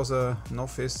think it was an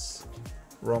office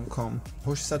rom-com.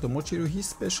 Hoshisato Mochiru, he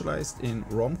specialized in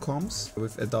rom-coms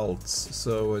with adults,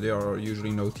 so there are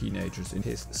usually no teenagers in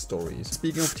his stories.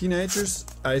 Speaking of teenagers,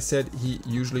 I said he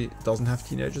usually doesn't have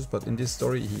teenagers, but in this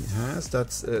story he has.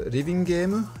 That's Riving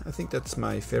Game. I think that's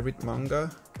my favorite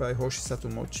manga by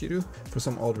Hoshisato Mochiru. For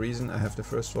some odd reason I have the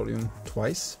first volume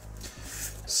twice.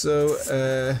 So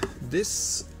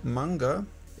this manga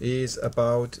is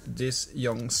about this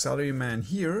young salaryman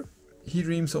here he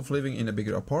dreams of living in a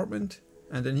bigger apartment,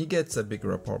 and then he gets a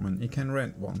bigger apartment. He can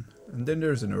rent one. And then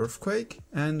there's an earthquake,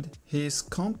 and his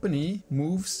company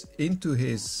moves into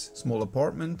his small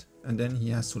apartment, and then he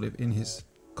has to live in his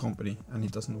company, and he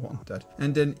doesn't want that.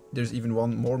 And then there's even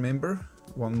one more member,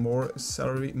 one more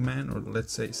salary man, or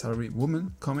let's say salary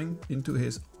woman, coming into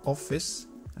his office,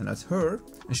 and that's her.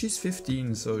 And she's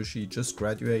 15, so she just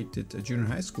graduated junior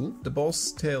high school. The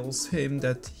boss tells him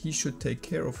that he should take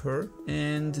care of her,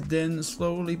 and then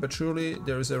slowly but surely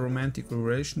there is a romantic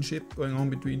relationship going on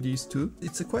between these two.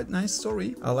 It's a quite nice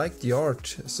story. I like the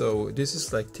art, so this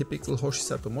is like typical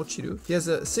Hoshisato Mochiru. He has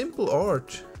a simple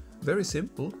art, very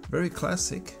simple, very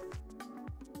classic.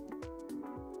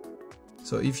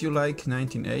 So if you like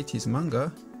 1980s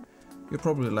manga, you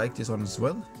probably like this one as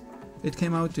well. It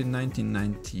came out in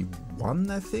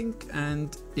 1991, I think,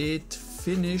 and it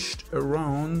finished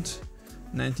around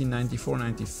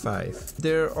 1994-95.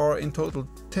 There are in total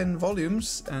 10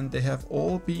 volumes, and they have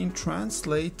all been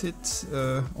translated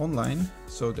online,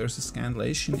 so there's a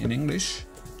scanlation in English.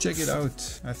 Check it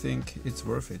out, I think it's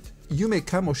worth it. Yume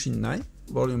Kamoshinnai,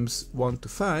 volumes 1 to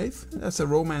 5. That's a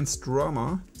romance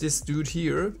drama. This dude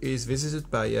here is visited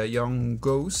by a young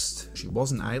ghost. She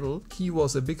was an idol. He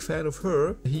was a big fan of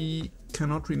her. He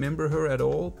cannot remember her at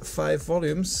all. 5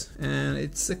 volumes, and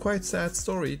it's a quite sad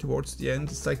story towards the end.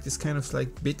 It's like this kind of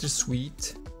like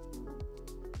bittersweet.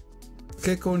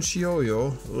 Kekkon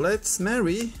Shioyo, Let's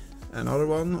Marry, another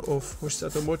one of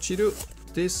Hoshisato Mochiru.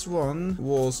 This one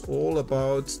was all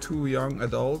about 2 young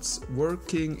adults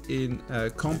working in a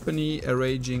company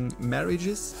arranging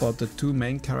marriages, but the 2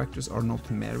 main characters are not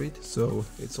married, so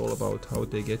it's all about how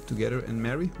they get together and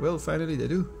marry. Well, finally they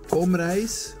do.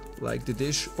 Omrais, like the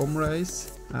dish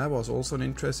omrais. That was also an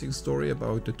interesting story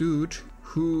about the dude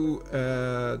who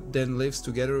then lives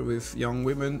together with young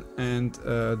women and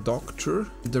a doctor.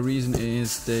 The reason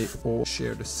is they all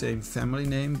share the same family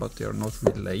name, but they are not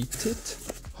related.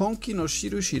 Honki no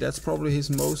Shirushi, that's probably his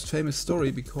most famous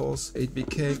story because it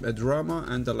became a drama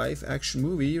and a live action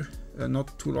movie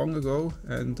not too long ago,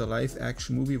 and the live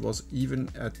action movie was even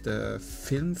at the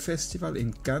film festival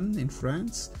in Cannes in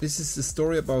France. This is the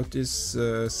story about this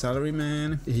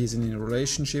salaryman. He's in a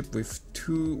relationship with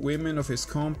 2 women of his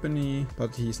company,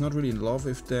 but he's not really in love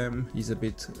with them. He's a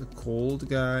bit cold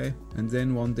guy, and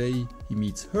then one day he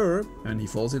meets her and he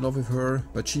falls in love with her,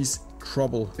 but she's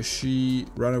trouble. She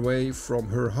ran away from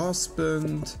her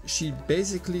husband. She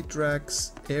basically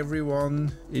drags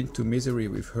everyone into misery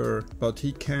with her, but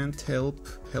he can't help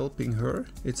helping her.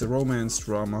 It's a romance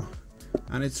drama,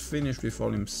 and it's finished with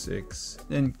volume 6.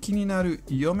 Then Kininaru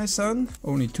Yome-san,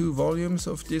 only 2 volumes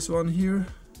of this one here.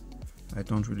 I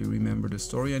don't really remember the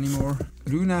story anymore.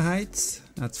 Runa Heights,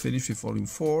 that's finished with volume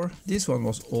 4. This one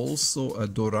was also a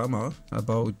dorama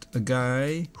about a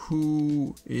guy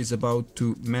who is about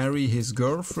to marry his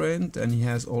girlfriend, and he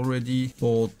has already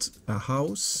bought a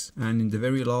house, and in the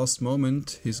very last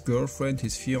moment his girlfriend,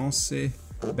 his fiancée,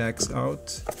 backs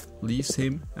out, leaves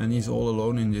him, and he's all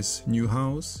alone in this new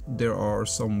house. There are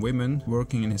some women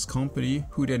working in his company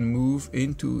who then move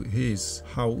into his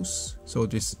house. So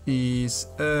this is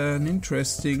an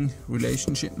interesting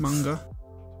relationship manga.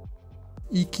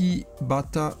 Iki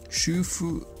Bata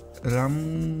Shufu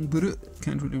Ramburu,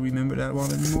 can't really remember that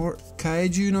one anymore.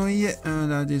 Kaiju no Ie,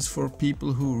 and that is for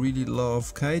people who really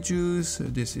love kaijus.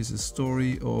 This is a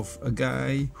story of a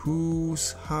guy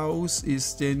whose house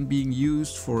is then being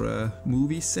used for a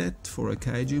movie set, for a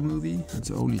kaiju movie.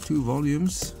 It's only 2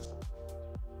 volumes.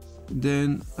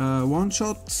 Then one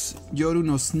shot, Yoru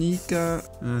no Sneaker.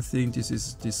 I think this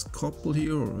is this couple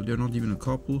here, or they're not even a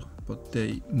couple, but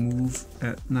they move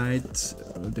at night.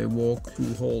 They walk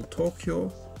through whole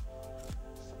Tokyo.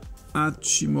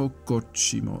 Achimo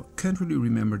Gochimo. Can't really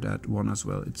remember that one as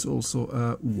well. It's also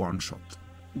a one shot.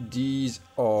 These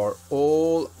are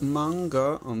all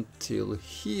manga until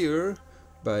here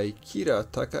by Kira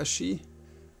Takashi.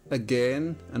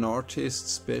 Again, an artist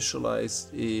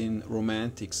specialized in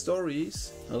romantic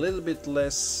stories, a little bit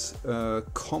less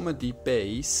comedy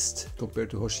based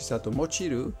compared to Hoshisato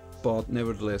Mochiru, but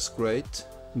nevertheless great.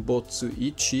 Botsu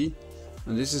Ichi,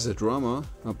 and this is a drama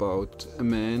about a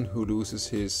man who loses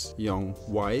his young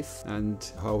wife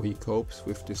and how he copes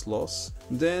with this loss.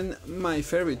 Then my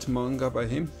favorite manga by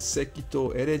him,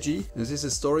 Sekito Ereji. This is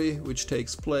a story which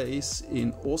takes place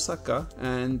in Osaka,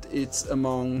 and it's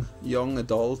among young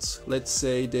adults. Let's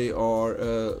say they are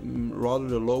rather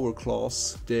the lower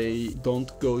class. They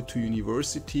don't go to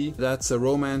university. That's a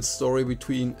romance story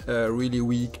between a really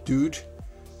weak dude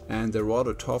and a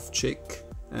rather tough chick,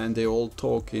 and they all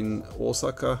talk in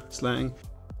Osaka slang.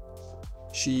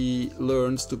 She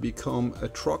learns to become a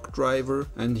truck driver,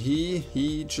 and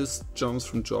he just jumps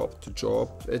from job to job.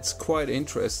 It's quite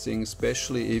interesting,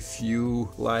 especially if you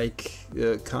like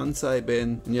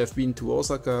Kansai-ben and you have been to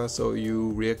Osaka, so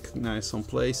you recognize some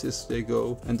places they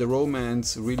go, and the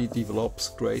romance really develops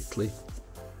greatly.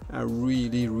 I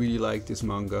really like this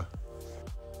manga.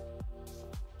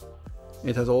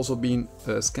 It has also been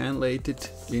scanlated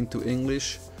into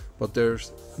English, but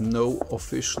there's no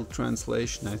official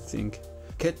translation, I think.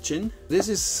 Ketchin. This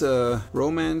is a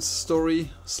romance story,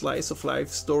 slice of life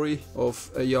story of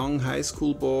a young high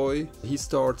school boy. He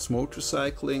starts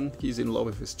motorcycling, he's in love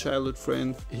with his childhood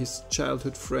friend. His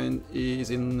childhood friend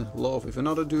is in love with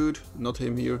another dude, not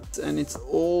him here. And it's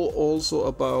all also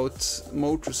about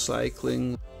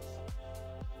motorcycling.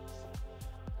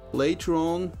 Later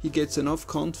on, he gets enough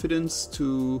confidence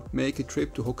to make a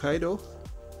trip to Hokkaido.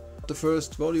 The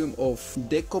first volume of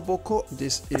Dekoboko.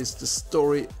 This is the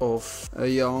story of a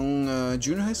young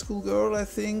junior high school girl, I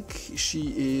think.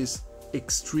 She is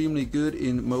extremely good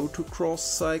in motocross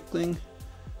cycling.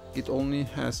 It only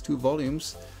has 2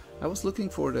 volumes. I was looking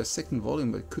for the second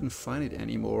volume but couldn't find it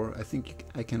anymore. I think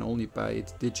I can only buy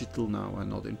it digital now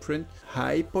and not in print.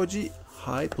 Haipoji,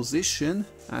 High Position.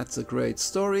 That's a great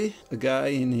story. A guy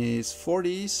in his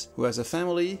 40s who has a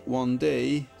family, one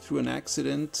day through an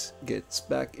accident gets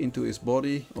back into his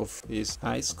body of his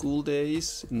high school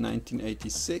days in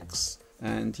 1986.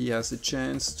 And he has a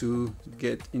chance to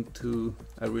get into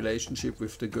a relationship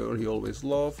with the girl he always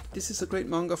loved. This is a great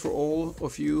manga for all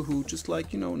of you who just like,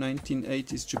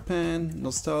 1980s Japan,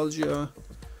 nostalgia,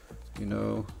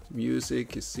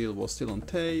 music was still on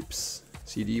tapes,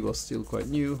 CD was still quite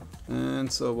new,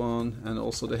 and so on. And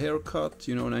also the haircut,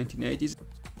 1980s.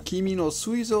 Kimi no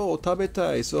Suizo o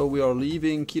Tabetai. So we are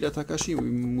leaving Kira Takashi, we're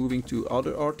moving to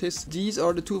other artists. These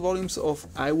are the 2 volumes of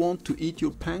I Want to Eat Your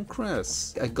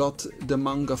Pancreas. I got the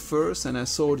manga first and I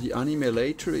saw the anime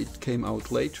later, it came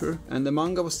out later. And the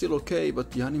manga was still okay,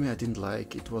 but the anime I didn't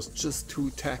like, it was just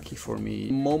too tacky for me.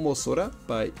 Momosora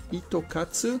by Ito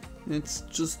Katsu. It's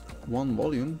just 1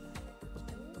 volume.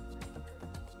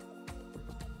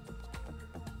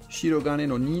 Shirogane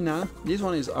no Nina. This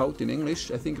one is out in English.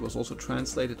 I think it was also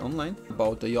translated online.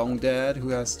 About a young dad who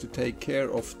has to take care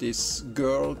of this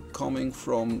girl coming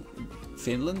from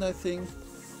Finland, I think.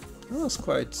 That was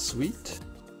quite sweet.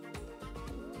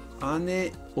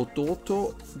 Ane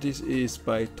Ototo. This is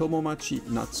by Tomomachi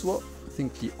Natsuo. I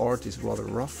think the art is rather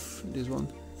rough in this one.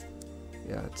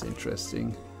 Yeah, it's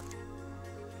interesting.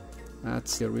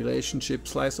 That's a relationship,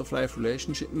 slice of life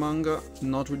relationship manga.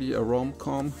 Not really a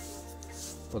rom-com,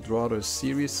 but rather a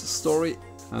serious story.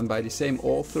 And by the same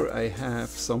author I have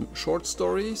some short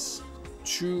stories.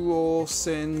 Chuo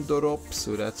Sendorop,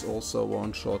 so that's also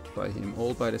one shot by him,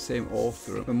 all by the same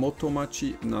author,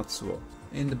 Motomachi Natsuo.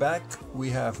 In the back we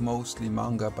have mostly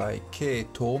manga by Kei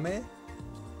Toume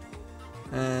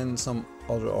and some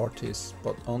other artists,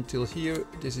 but until here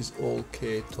this is all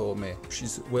Kei Toume.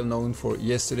 She's well known for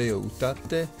Yesterday o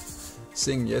Utatte,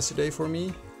 Sing Yesterday for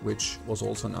Me, which was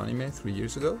also an anime 3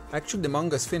 years ago. Actually the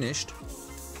manga is finished,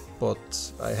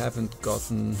 but I haven't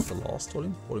gotten the last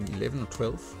volume, volume 11 or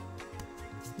 12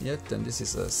 yet, and this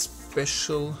is a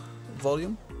special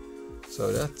volume.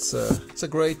 So that's it's a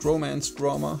great romance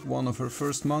drama. One of her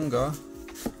first manga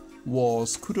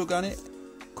was Kurogane.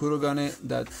 Kurogane,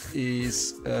 that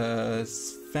is a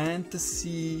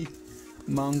fantasy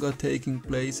manga taking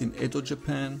place in Edo,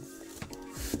 Japan.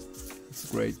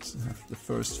 It's great. I have the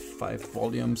first 5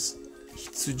 volumes.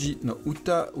 Hitsuji no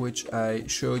Uta, which I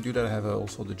showed you that I have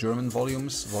also the German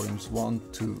volumes, volumes 1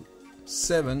 to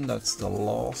 7, that's the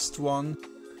last one.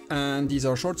 And these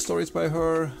are short stories by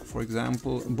her, for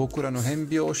example, Bokura no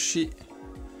Henbyoshi.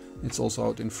 It's also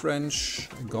out in French,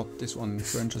 I got this one in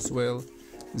French as well.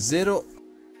 Zero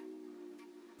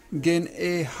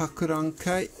Gen-e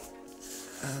Hakurankai.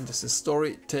 And this is a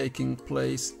story taking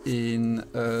place in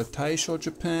Taisho,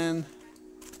 Japan.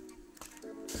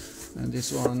 And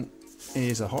this one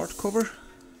is a hardcover,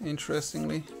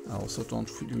 interestingly. I also don't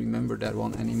really remember that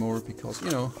one anymore because,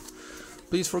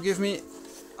 please forgive me.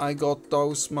 I got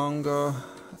those manga,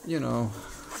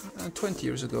 20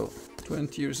 years ago.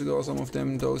 20 years ago, some of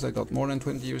them, those I got more than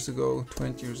 20 years ago.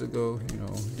 20 years ago,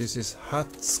 This is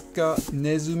Hatsuka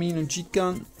Nezumi no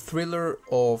Jikan, thriller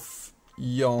of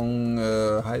young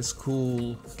high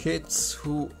school kids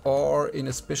who are in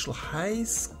a special high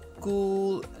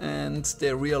school and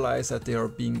they realize that they are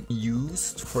being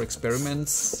used for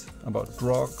experiments about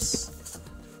drugs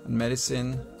and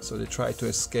medicine, so they try to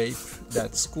escape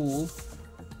that school.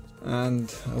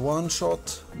 And a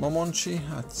one-shot Momonchi,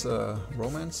 that's a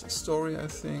romance story, I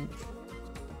think.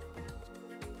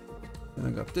 Then I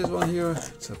got this one here.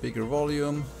 It's a bigger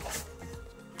volume.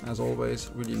 As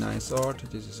always, really nice art.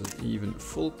 This is an even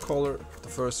full color. The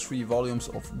first 3 volumes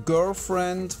of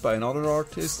Girlfriend by another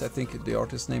artist. I think the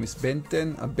artist's name is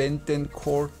Benten. A Benten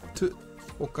Court.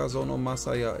 Okazono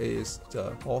Masaya is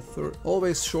the author.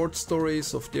 Always short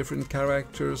stories of different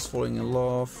characters falling in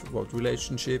love, about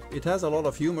relationship. It has a lot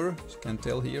of humor, as you can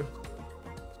tell here.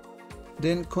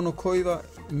 Then Kono Koi wa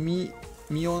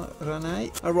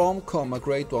Mioranai. A rom-com, a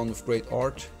great one with great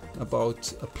art.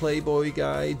 About a playboy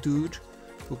guy, dude,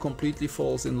 who completely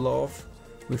falls in love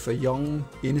with a young,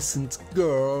 innocent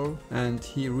girl, and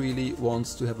he really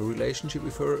wants to have a relationship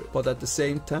with her, but at the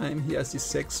same time he has this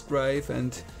sex drive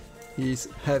and he's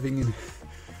having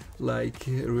like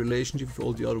a relationship with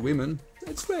all the other women.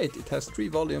 It's great. It has 3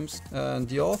 volumes, and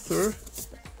the author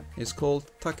is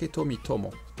called Taketomi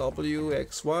Tomo.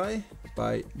 WXY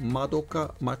by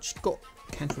Madoka Machiko.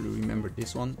 Can't really remember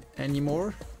this one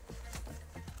anymore.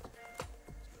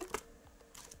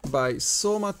 By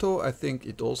Somato, I think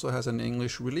it also has an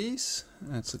English release.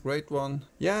 That's a great one.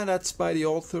 Yeah, that's by the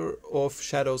author of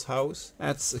Shadow's House.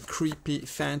 That's a creepy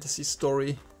fantasy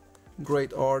story.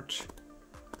 Great art.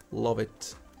 Love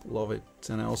it. Love it.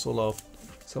 And I also love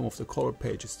some of the color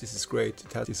pages. This is great.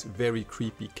 It has this very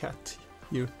creepy cat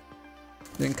here.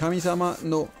 Then Kamisama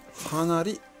no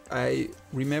Hanari. I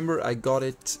remember I got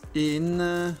it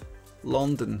in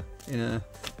London in a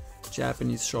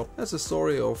Japanese shop. That's a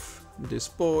story of this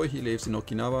boy. He lives in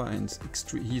Okinawa and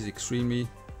he's extremely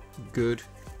good.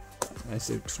 I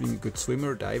say extremely good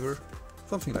swimmer, diver,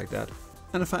 something like that.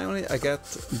 And finally I got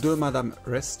De Madame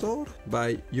Restore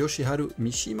by Yoshiharu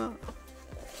Mishima.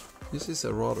 This is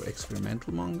a rather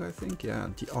experimental manga, I think. Yeah,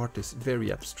 the art is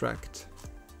very abstract.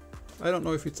 I don't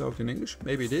know if it's out in English,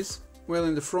 maybe it is. Well,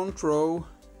 in the front row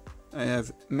I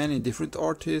have many different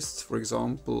artists, for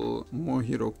example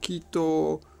Mohiro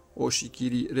Kitoh,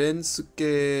 Oshikiri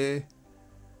Rensuke,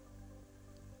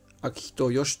 Akihito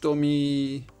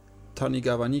Yoshitomi,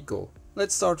 Tanigawa Nikko.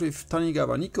 Let's start with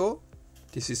Tanigawa Nikko.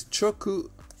 This is Choku,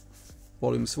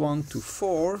 volumes 1 to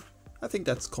 4. I think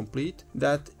that's complete.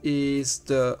 That is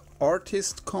the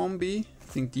artist combi. I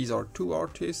think these are 2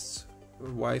 artists,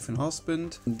 wife and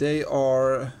husband. They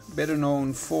are better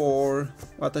known for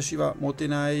Watashi wa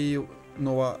motenai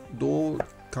no wa dou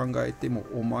kangaete mo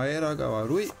omaera ga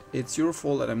warui. It's your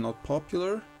fault that I'm not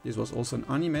popular. This was also an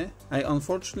anime. I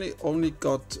unfortunately only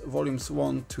got volumes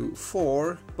 1 to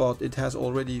 4, but it has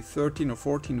already 13 or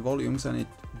 14 volumes and it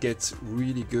gets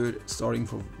really good starting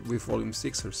with volume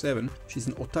 6 or 7. She's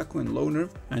an otaku and loner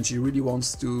and she really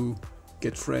wants to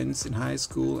get friends in high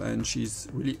school and she's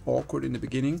really awkward in the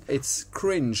beginning. It's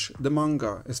cringe, the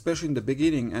manga, especially in the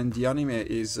beginning, and the anime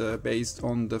is based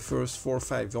on the first 4 or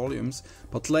 5 volumes,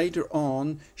 but later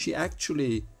on she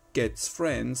actually gets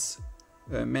friends,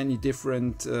 many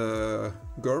different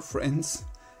girlfriends.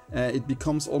 It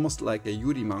becomes almost like a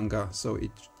Yuri manga, so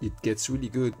it gets really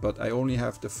good, but I only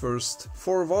have the first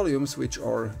 4 volumes, which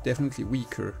are definitely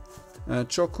weaker.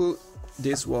 Choku,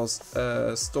 this was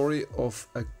a story of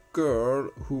a girl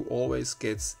who always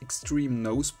gets extreme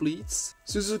nosebleeds.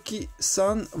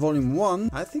 Suzuki-san volume 1,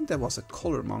 I think that was a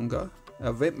color manga,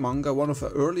 a web manga, one of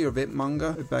the earlier web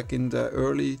manga back in the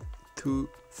early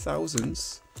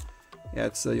 2000s. Yeah,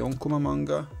 it's a Yonkoma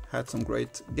manga, had some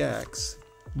great gags.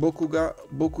 Boku ga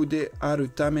boku de aru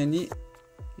tame ni.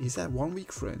 Is that 1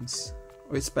 Week Friends?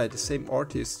 Oh, it's by the same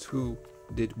artist who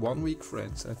did 1 Week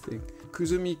Friends, I think.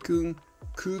 Kuzumi-kun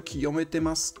kuki yomete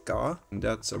masu ka?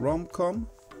 That's a rom-com.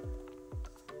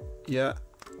 Yeah,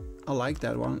 I like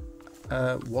that one.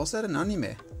 Was that an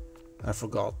anime? I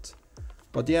forgot.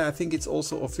 But yeah, I think it's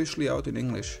also officially out in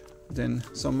English. Then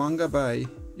some manga by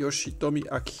Yoshitomi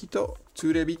Akihito,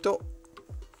 Tsurebito.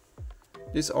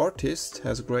 This artist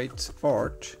has great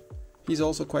art. He's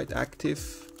also quite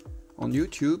active on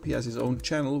YouTube. He has his own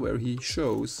channel where he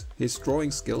shows his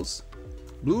drawing skills.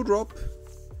 Blue Drop,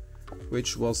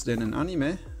 which was then an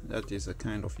anime. That is a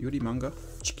kind of Yuri manga.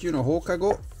 Chikyu no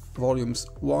Hokago, volumes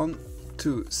 1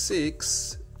 to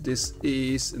 6. This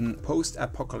is a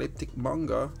post-apocalyptic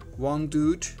manga. One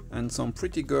dude and some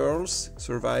pretty girls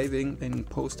surviving in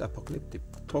post-apocalyptic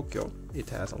Tokyo. It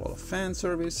has a lot of fan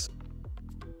service.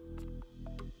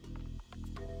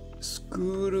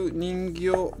 Skuru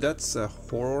Ningyo, that's a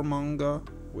horror manga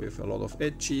with a lot of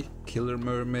ecchi killer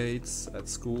mermaids at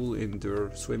school in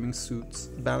their swimming suits.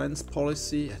 Balance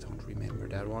Policy, I don't remember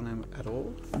that one at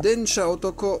all. Densha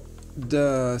Otoko,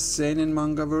 the seinen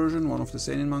manga version, one of the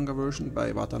seinen manga version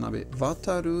by Watanabe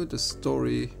Wataru, the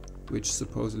story which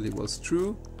supposedly was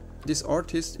true. This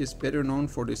artist is better known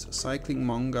for this cycling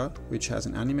manga, which has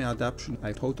an anime adaptation.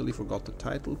 I totally forgot the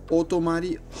title.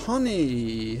 Otomari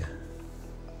Honey.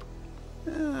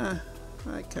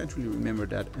 I can't really remember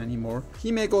that anymore.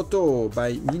 Himegoto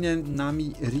by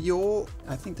Minenami Ryo.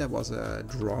 I think that was a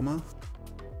drama.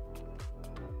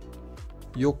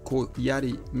 Yoko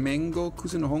Yari Mengo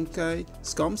Kusuno Honkai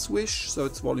Scum's Wish, so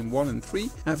it's volume 1 and 3.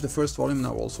 I have the first volume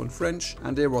now also in French,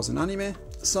 and there was an anime.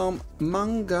 Some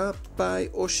manga by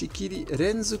Oshikiri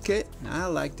Rensuke. I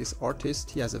like this artist,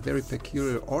 he has a very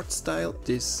peculiar art style.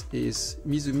 This is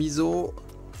Mizumizo.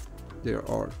 There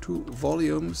are 2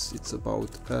 volumes. It's about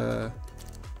an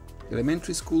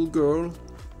elementary school girl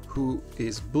who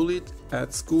is bullied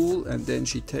at school and then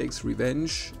she takes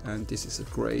revenge, and this is a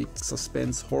great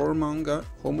suspense horror manga.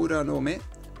 Homura no Me,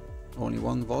 only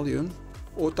 1 volume.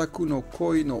 Otaku no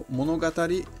Koi no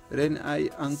Monogatari, Renai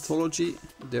Anthology.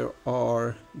 There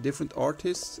are different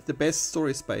artists. The best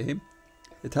story is by him.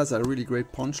 It has a really great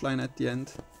punchline at the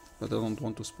end, but I don't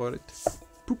want to spoil it.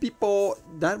 Pupipo,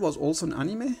 that was also an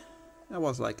anime. That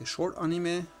was like a short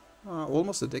anime.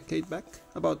 Almost a decade back,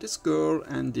 about this girl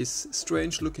and this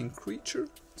strange looking creature.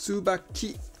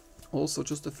 Tsubaki, also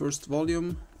just the first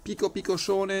volume. Piko Piko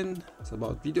Shonen, it's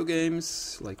about video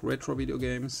games, like retro video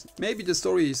games. Maybe the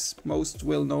story is most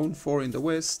well known for in the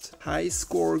West. High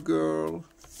Score Girl,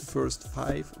 the first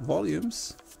 5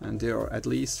 volumes, and there are at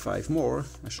least 5 more.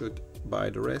 I should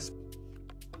buy the rest.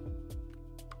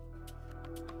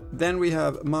 Then we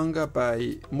have manga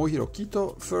by Mohiro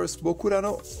Kito, First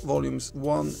Bokurano, volumes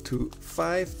 1 to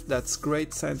 5. That's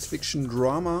great science fiction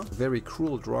drama, very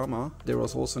cruel drama. There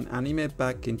was also an anime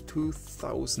back in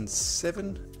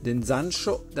 2007. Then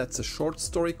Zansho, that's a short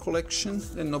story collection.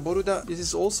 Then Noboruda, this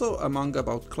is also a manga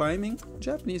about climbing.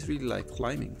 Japanese really like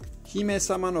climbing.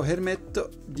 Hime-sama no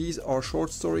Hermetto, these are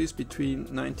short stories between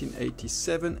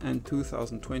 1987 and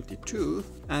 2022.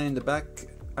 And in the back,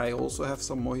 I also have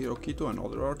some Mohiro Kito and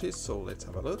other artists, so let's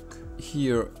have a look.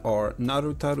 Here are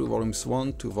Narutaru volumes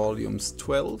 1 to volumes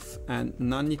 12 and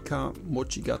Nanika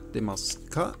Mochigattemasu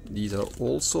ka. These are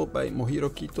also by Mohiro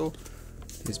Kito.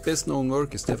 His best known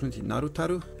work is definitely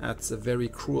Narutaru. That's a very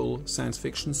cruel science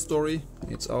fiction story.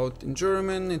 It's out in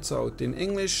German, it's out in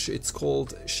English, it's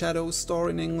called Shadow Star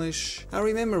in English. I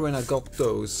remember when I got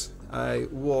those. I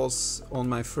was on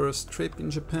my first trip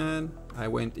in Japan. I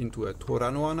went into a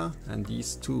Toranoana and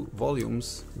these 2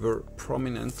 volumes were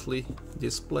prominently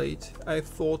displayed. I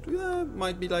thought, yeah, it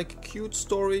might be like a cute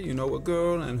story, you know, a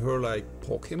girl and her like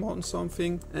Pokemon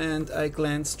something. And I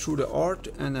glanced through the art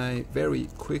and I very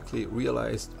quickly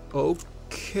realized,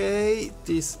 okay,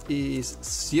 this is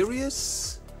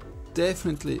serious.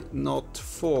 Definitely not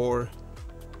for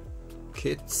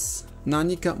kids.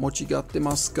 Nanika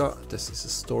Mochigattemasu ka. This is a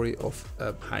story of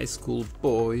a high school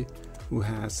boy who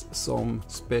has some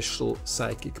special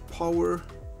psychic power.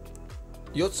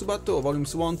 Yotsubato,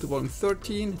 volumes 1 to volume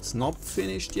 13, it's not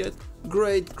finished yet.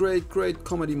 Great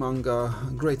comedy manga,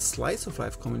 great slice of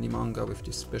life comedy manga with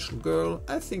this special girl.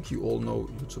 I think you all know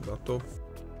Yotsubato.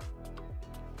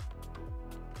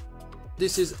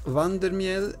 This is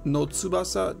Vandermiel no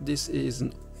Tsubasa. This is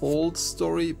an old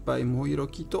story by Mohiro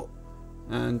Kito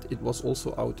and it was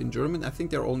also out in German. I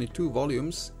think there are only 2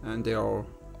 volumes and they are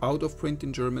out of print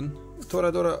in German.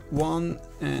 Toradora 1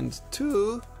 and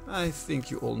 2. I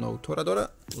think you all know Toradora.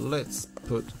 Let's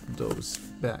put those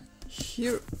back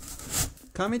here.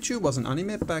 Kamichu was an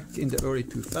anime back in the early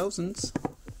 2000s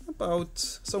about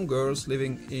some girls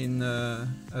living in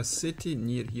a city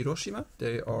near Hiroshima.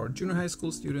 They are junior high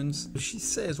school students. She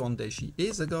says one day she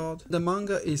is a god. The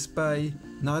manga is by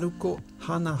Naruko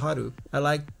Hanaharu. I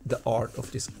like the art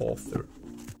of this author.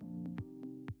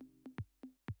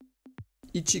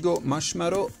 Ichigo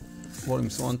Marshmallow,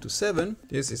 volumes 1 to 7.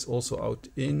 This is also out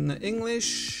in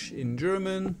English, in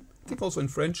German, I think also in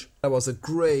French. That was a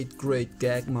great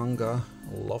gag manga.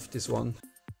 I love this one.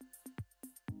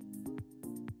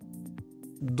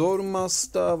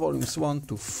 Dormasta, volumes 1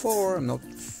 to 4. I'm not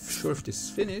sure if this is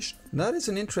finished. That is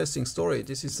an interesting story.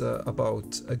 This is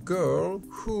about a girl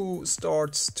who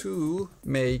starts to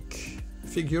make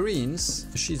figurines.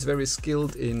 She's very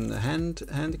skilled in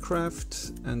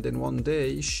handcraft, and then one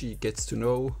day she gets to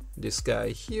know this guy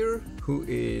here who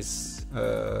is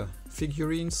a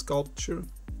figurine sculptor,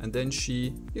 and then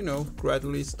she, you know,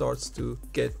 gradually starts to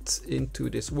get into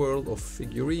this world of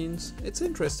figurines. It's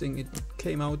interesting. It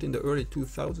came out in the early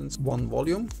 2000s. 1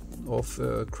 volume of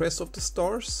Crest of the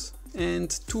Stars and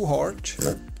 2 Heart.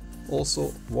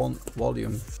 Also 1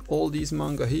 volume. All these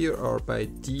manga here are by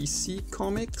DC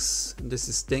Comics. This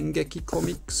is Dengeki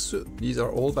Comics. These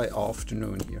are all by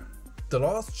Afternoon here. The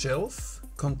last shelf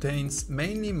contains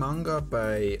mainly manga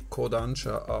by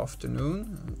Kodansha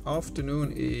Afternoon.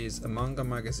 Afternoon is a manga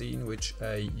magazine which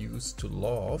I used to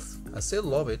love. I still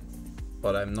love it.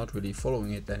 but I'm not really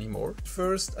following it anymore.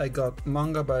 First I got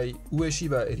manga by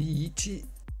Ueshiba Riichi,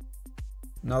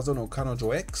 Nazo no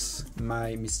Kanojo X,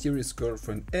 My Mysterious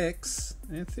Girlfriend X.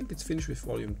 I think it's finished with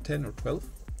volume 10 or 12.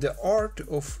 The art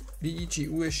of Riichi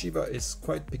Ueshiba is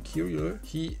quite peculiar.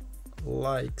 He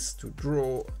likes to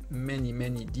draw many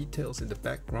details in the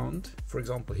background. For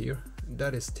example here,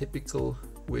 that is typical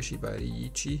Ueshiba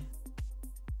Riichi.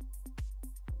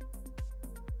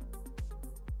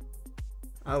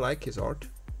 I like his art.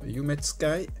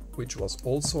 Yumetsukai, which was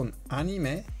also an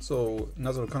anime, so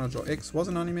Nazo no Kanojo X was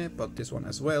an anime, but this one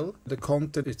as well. The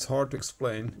content, it's hard to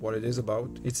explain what it is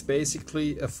about. It's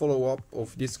basically a follow-up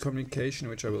of this communication,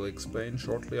 which I will explain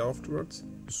shortly afterwards.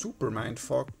 Super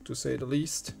mindfuck, to say the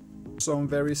least. Some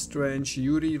very strange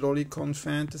Yuri lolicon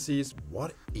fantasies.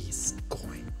 What is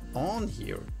going on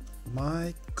here?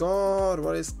 My god,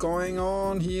 what is going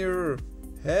on here?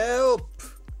 Help!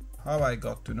 How I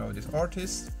got to know this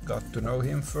artist? Got to know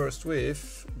him first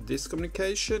with this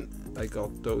communication. I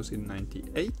got those in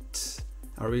 '98.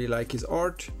 I really like his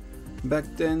art. Back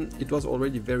then it was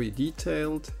already very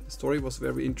detailed. The story was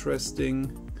very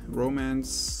interesting.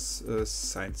 Romance,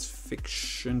 science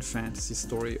fiction, fantasy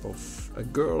story of a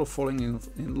girl falling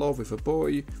in love with a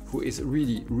boy who is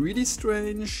really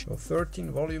strange. So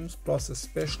 13 volumes plus a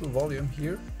special volume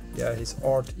here. Yeah, his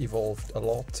art evolved a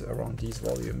lot around these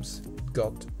volumes. It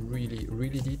got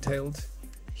really detailed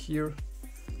here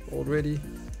already.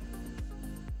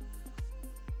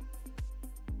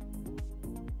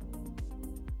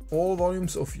 All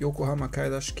volumes of Yokohama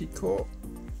Kaidashi Kiko.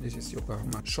 This is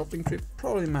Yokohama Shopping Trip,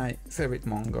 probably my favorite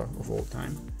manga of all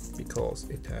time, because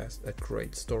it has a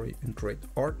great story and great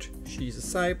art. She's a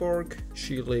cyborg,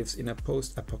 she lives in a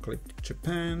post-apocalyptic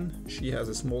Japan, she has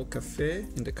a small cafe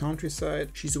in the countryside,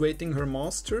 she's waiting her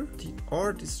master. The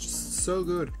art is just so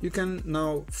good. You can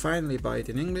now finally buy it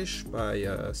in English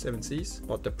by 7 Seas,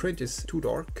 but the print is too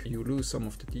dark, you lose some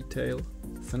of the detail.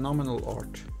 Phenomenal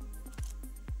art.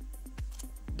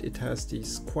 It has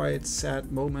these quiet,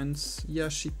 sad moments,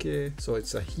 yashike, so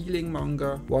it's a healing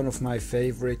manga. One of my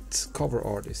favorite cover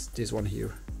artists, this one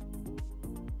here.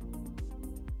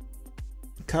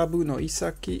 Kabu no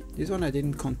Isaki, this one I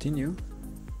didn't continue.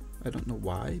 I don't know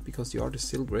why, because the art is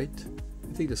still great.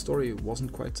 I think the story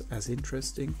wasn't quite as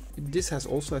interesting. This has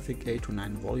also, I think, 8 or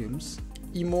 9 volumes.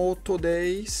 Imoto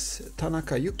Days,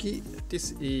 Tanaka Yuki.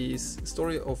 This is the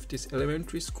story of this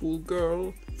elementary school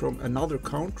girl from another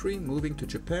country moving to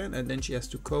Japan, and then she has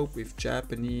to cope with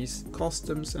Japanese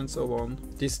customs and so on.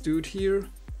 This dude here,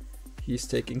 he's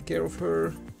taking care of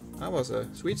her. That was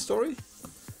a sweet story.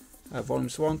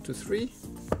 Volumes 1 to 3.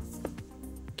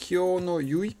 Kyo no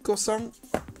Yuiko-san.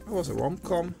 That was a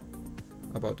rom-com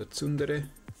about a tsundere.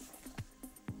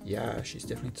 Yeah, she's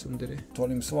definitely tsundere.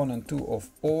 Volumes 1 and 2 of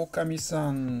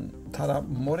Okami-san Tada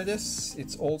More desu.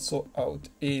 It's also out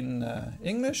in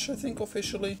English, I think,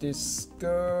 officially. This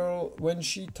girl, when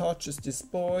she touches this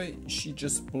boy, she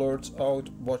just blurts out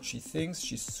what she thinks.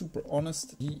 She's super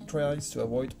honest. He tries to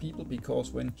avoid people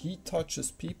because when he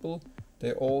touches people,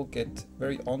 they all get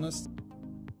very honest.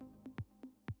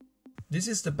 This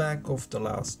is the back of the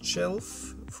last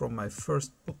shelf from my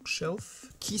first bookshelf.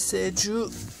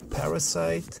 Kiseju,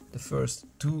 Parasite, the first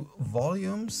 2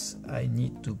 volumes. I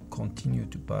need to continue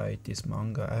to buy this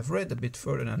manga. I've read a bit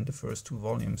further than the first 2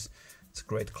 volumes. It's a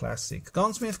great classic.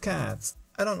 Gunsmith Cats.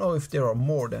 I don't know if there are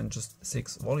more than just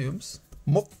 6 volumes.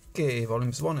 Mokke,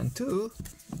 volumes 1 and 2.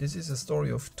 This is a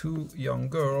story of 2 young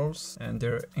girls and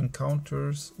their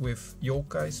encounters with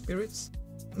yokai spirits.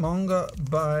 Manga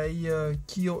by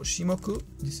Kio Shimoku.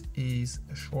 This is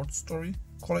a short story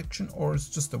collection, or it's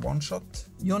just a one-shot.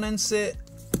 Yonense,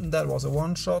 that was a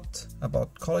one-shot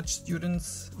about college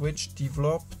students, which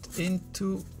developed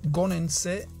into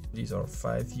Gonense. These are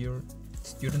 5-year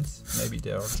students. Maybe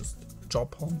they are just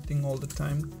job hunting all the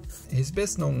time. His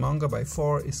best known manga by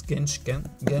far is Genshiken.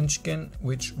 Genshiken,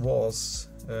 which was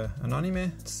an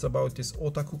anime. It's about this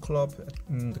otaku club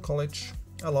in the college.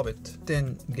 I love it.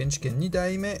 Then Genshiken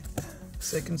Nidaime,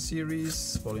 second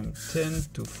series, volume 10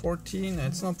 to 14. And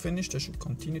it's not finished, I should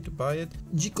continue to buy it.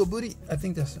 Jikoburi, I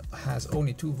think that has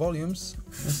only 2 volumes.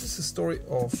 This is a story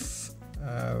of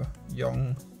a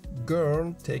young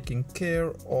girl taking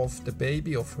care of the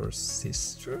baby of her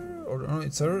sister, or no,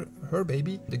 it's her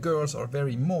baby. The girls are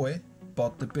very moe,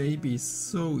 but the baby is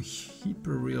so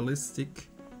hyper realistic.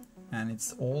 And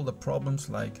it's all the problems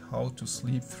like how to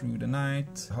sleep through the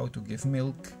night, how to give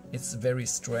milk. It's very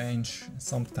strange,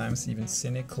 sometimes even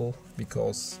cynical,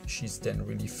 because she's then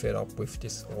really fed up with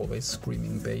this always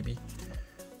screaming baby.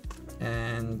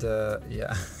 And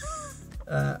yeah,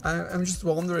 I'm just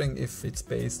wondering if it's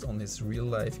based on his real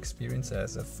life experience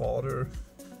as a father.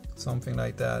 something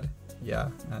like that. Yeah,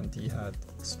 and he had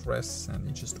stress and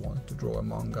he just wanted to draw a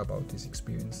manga about his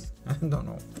experience. I don't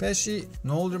know. Peshi,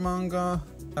 an older manga.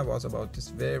 That was about this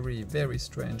very, very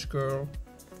strange girl.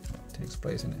 Takes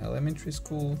place in elementary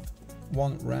school.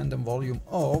 One random volume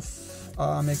of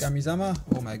Megami-sama,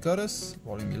 Oh My Goddess,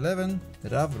 volume 11.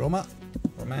 Rav Roma,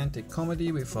 romantic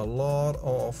comedy with a lot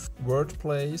of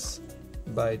wordplays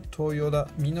by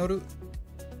Toyoda Minoru.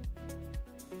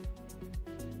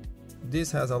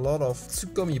 This has a lot of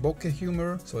tsukomi boke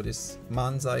humor, so this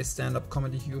manzai stand-up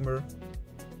comedy humor.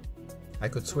 I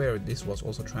could swear this was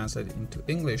also translated into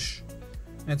English.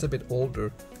 And it's a bit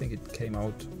older, I think it came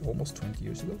out almost 20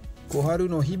 years ago. Koharu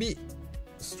no Hibi,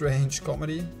 strange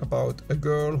comedy about a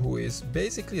girl who is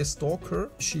basically a stalker.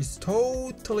 She's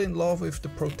totally in love with the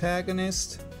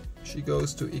protagonist. She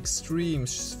goes to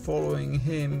extremes, following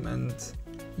him, and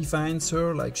he finds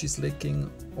her like she's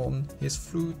licking on his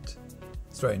flute.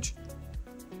 Strange.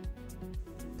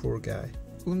 Poor guy.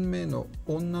 Unme no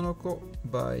Onnanoko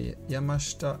by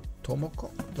Yamashita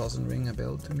Tomoko. Doesn't ring a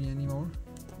bell to me anymore.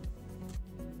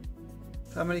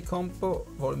 Family Compo,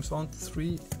 volumes 1 to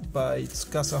 3 by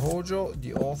Tsukasa Hojo,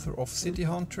 the author of City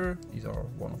Hunter. These are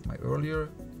one of my earlier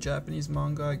Japanese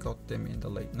manga. I got them in the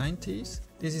late 90s.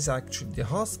 This is actually the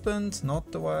husband,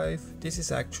 not the wife. This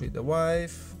is actually the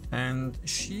wife. And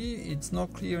it's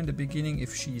not clear in the beginning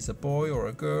if she's a boy or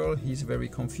a girl. He's very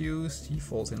confused. He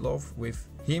falls in love with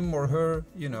him or her,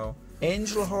 you know.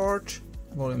 Angel Heart,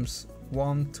 volumes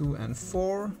 1, 2 and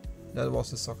 4. That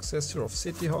was the successor of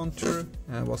City Hunter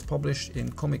and was published in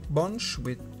Comic Bunch,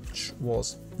 which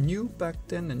was new back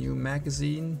then, a new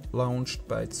magazine launched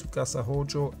by Tsukasa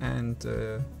Hojo and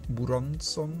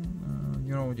Buranson,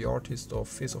 you know, the artist of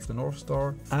Face of the North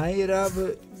Star.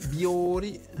 Airabu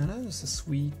Biori, and that is a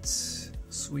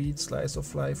sweet slice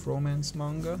of life romance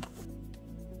manga.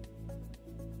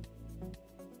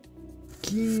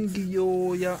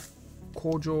 Kingyoya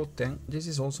Kojoten, this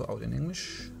is also out in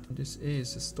English. This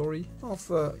is a story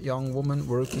of a young woman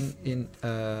working in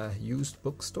a used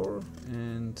bookstore,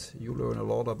 and you learn a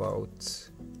lot about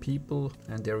people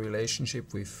and their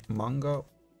relationship with manga.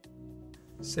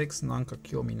 Sex Nanka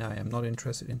Kyominai, I'm not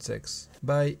interested in sex,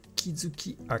 by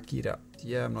Kizuki Akira.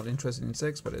 Yeah, I'm not interested in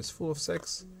sex, but it's full of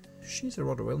sex. She's a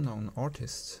rather well-known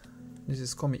artist. This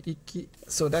is Komi Ikki.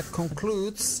 So that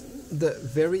concludes the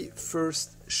very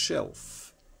first shelf.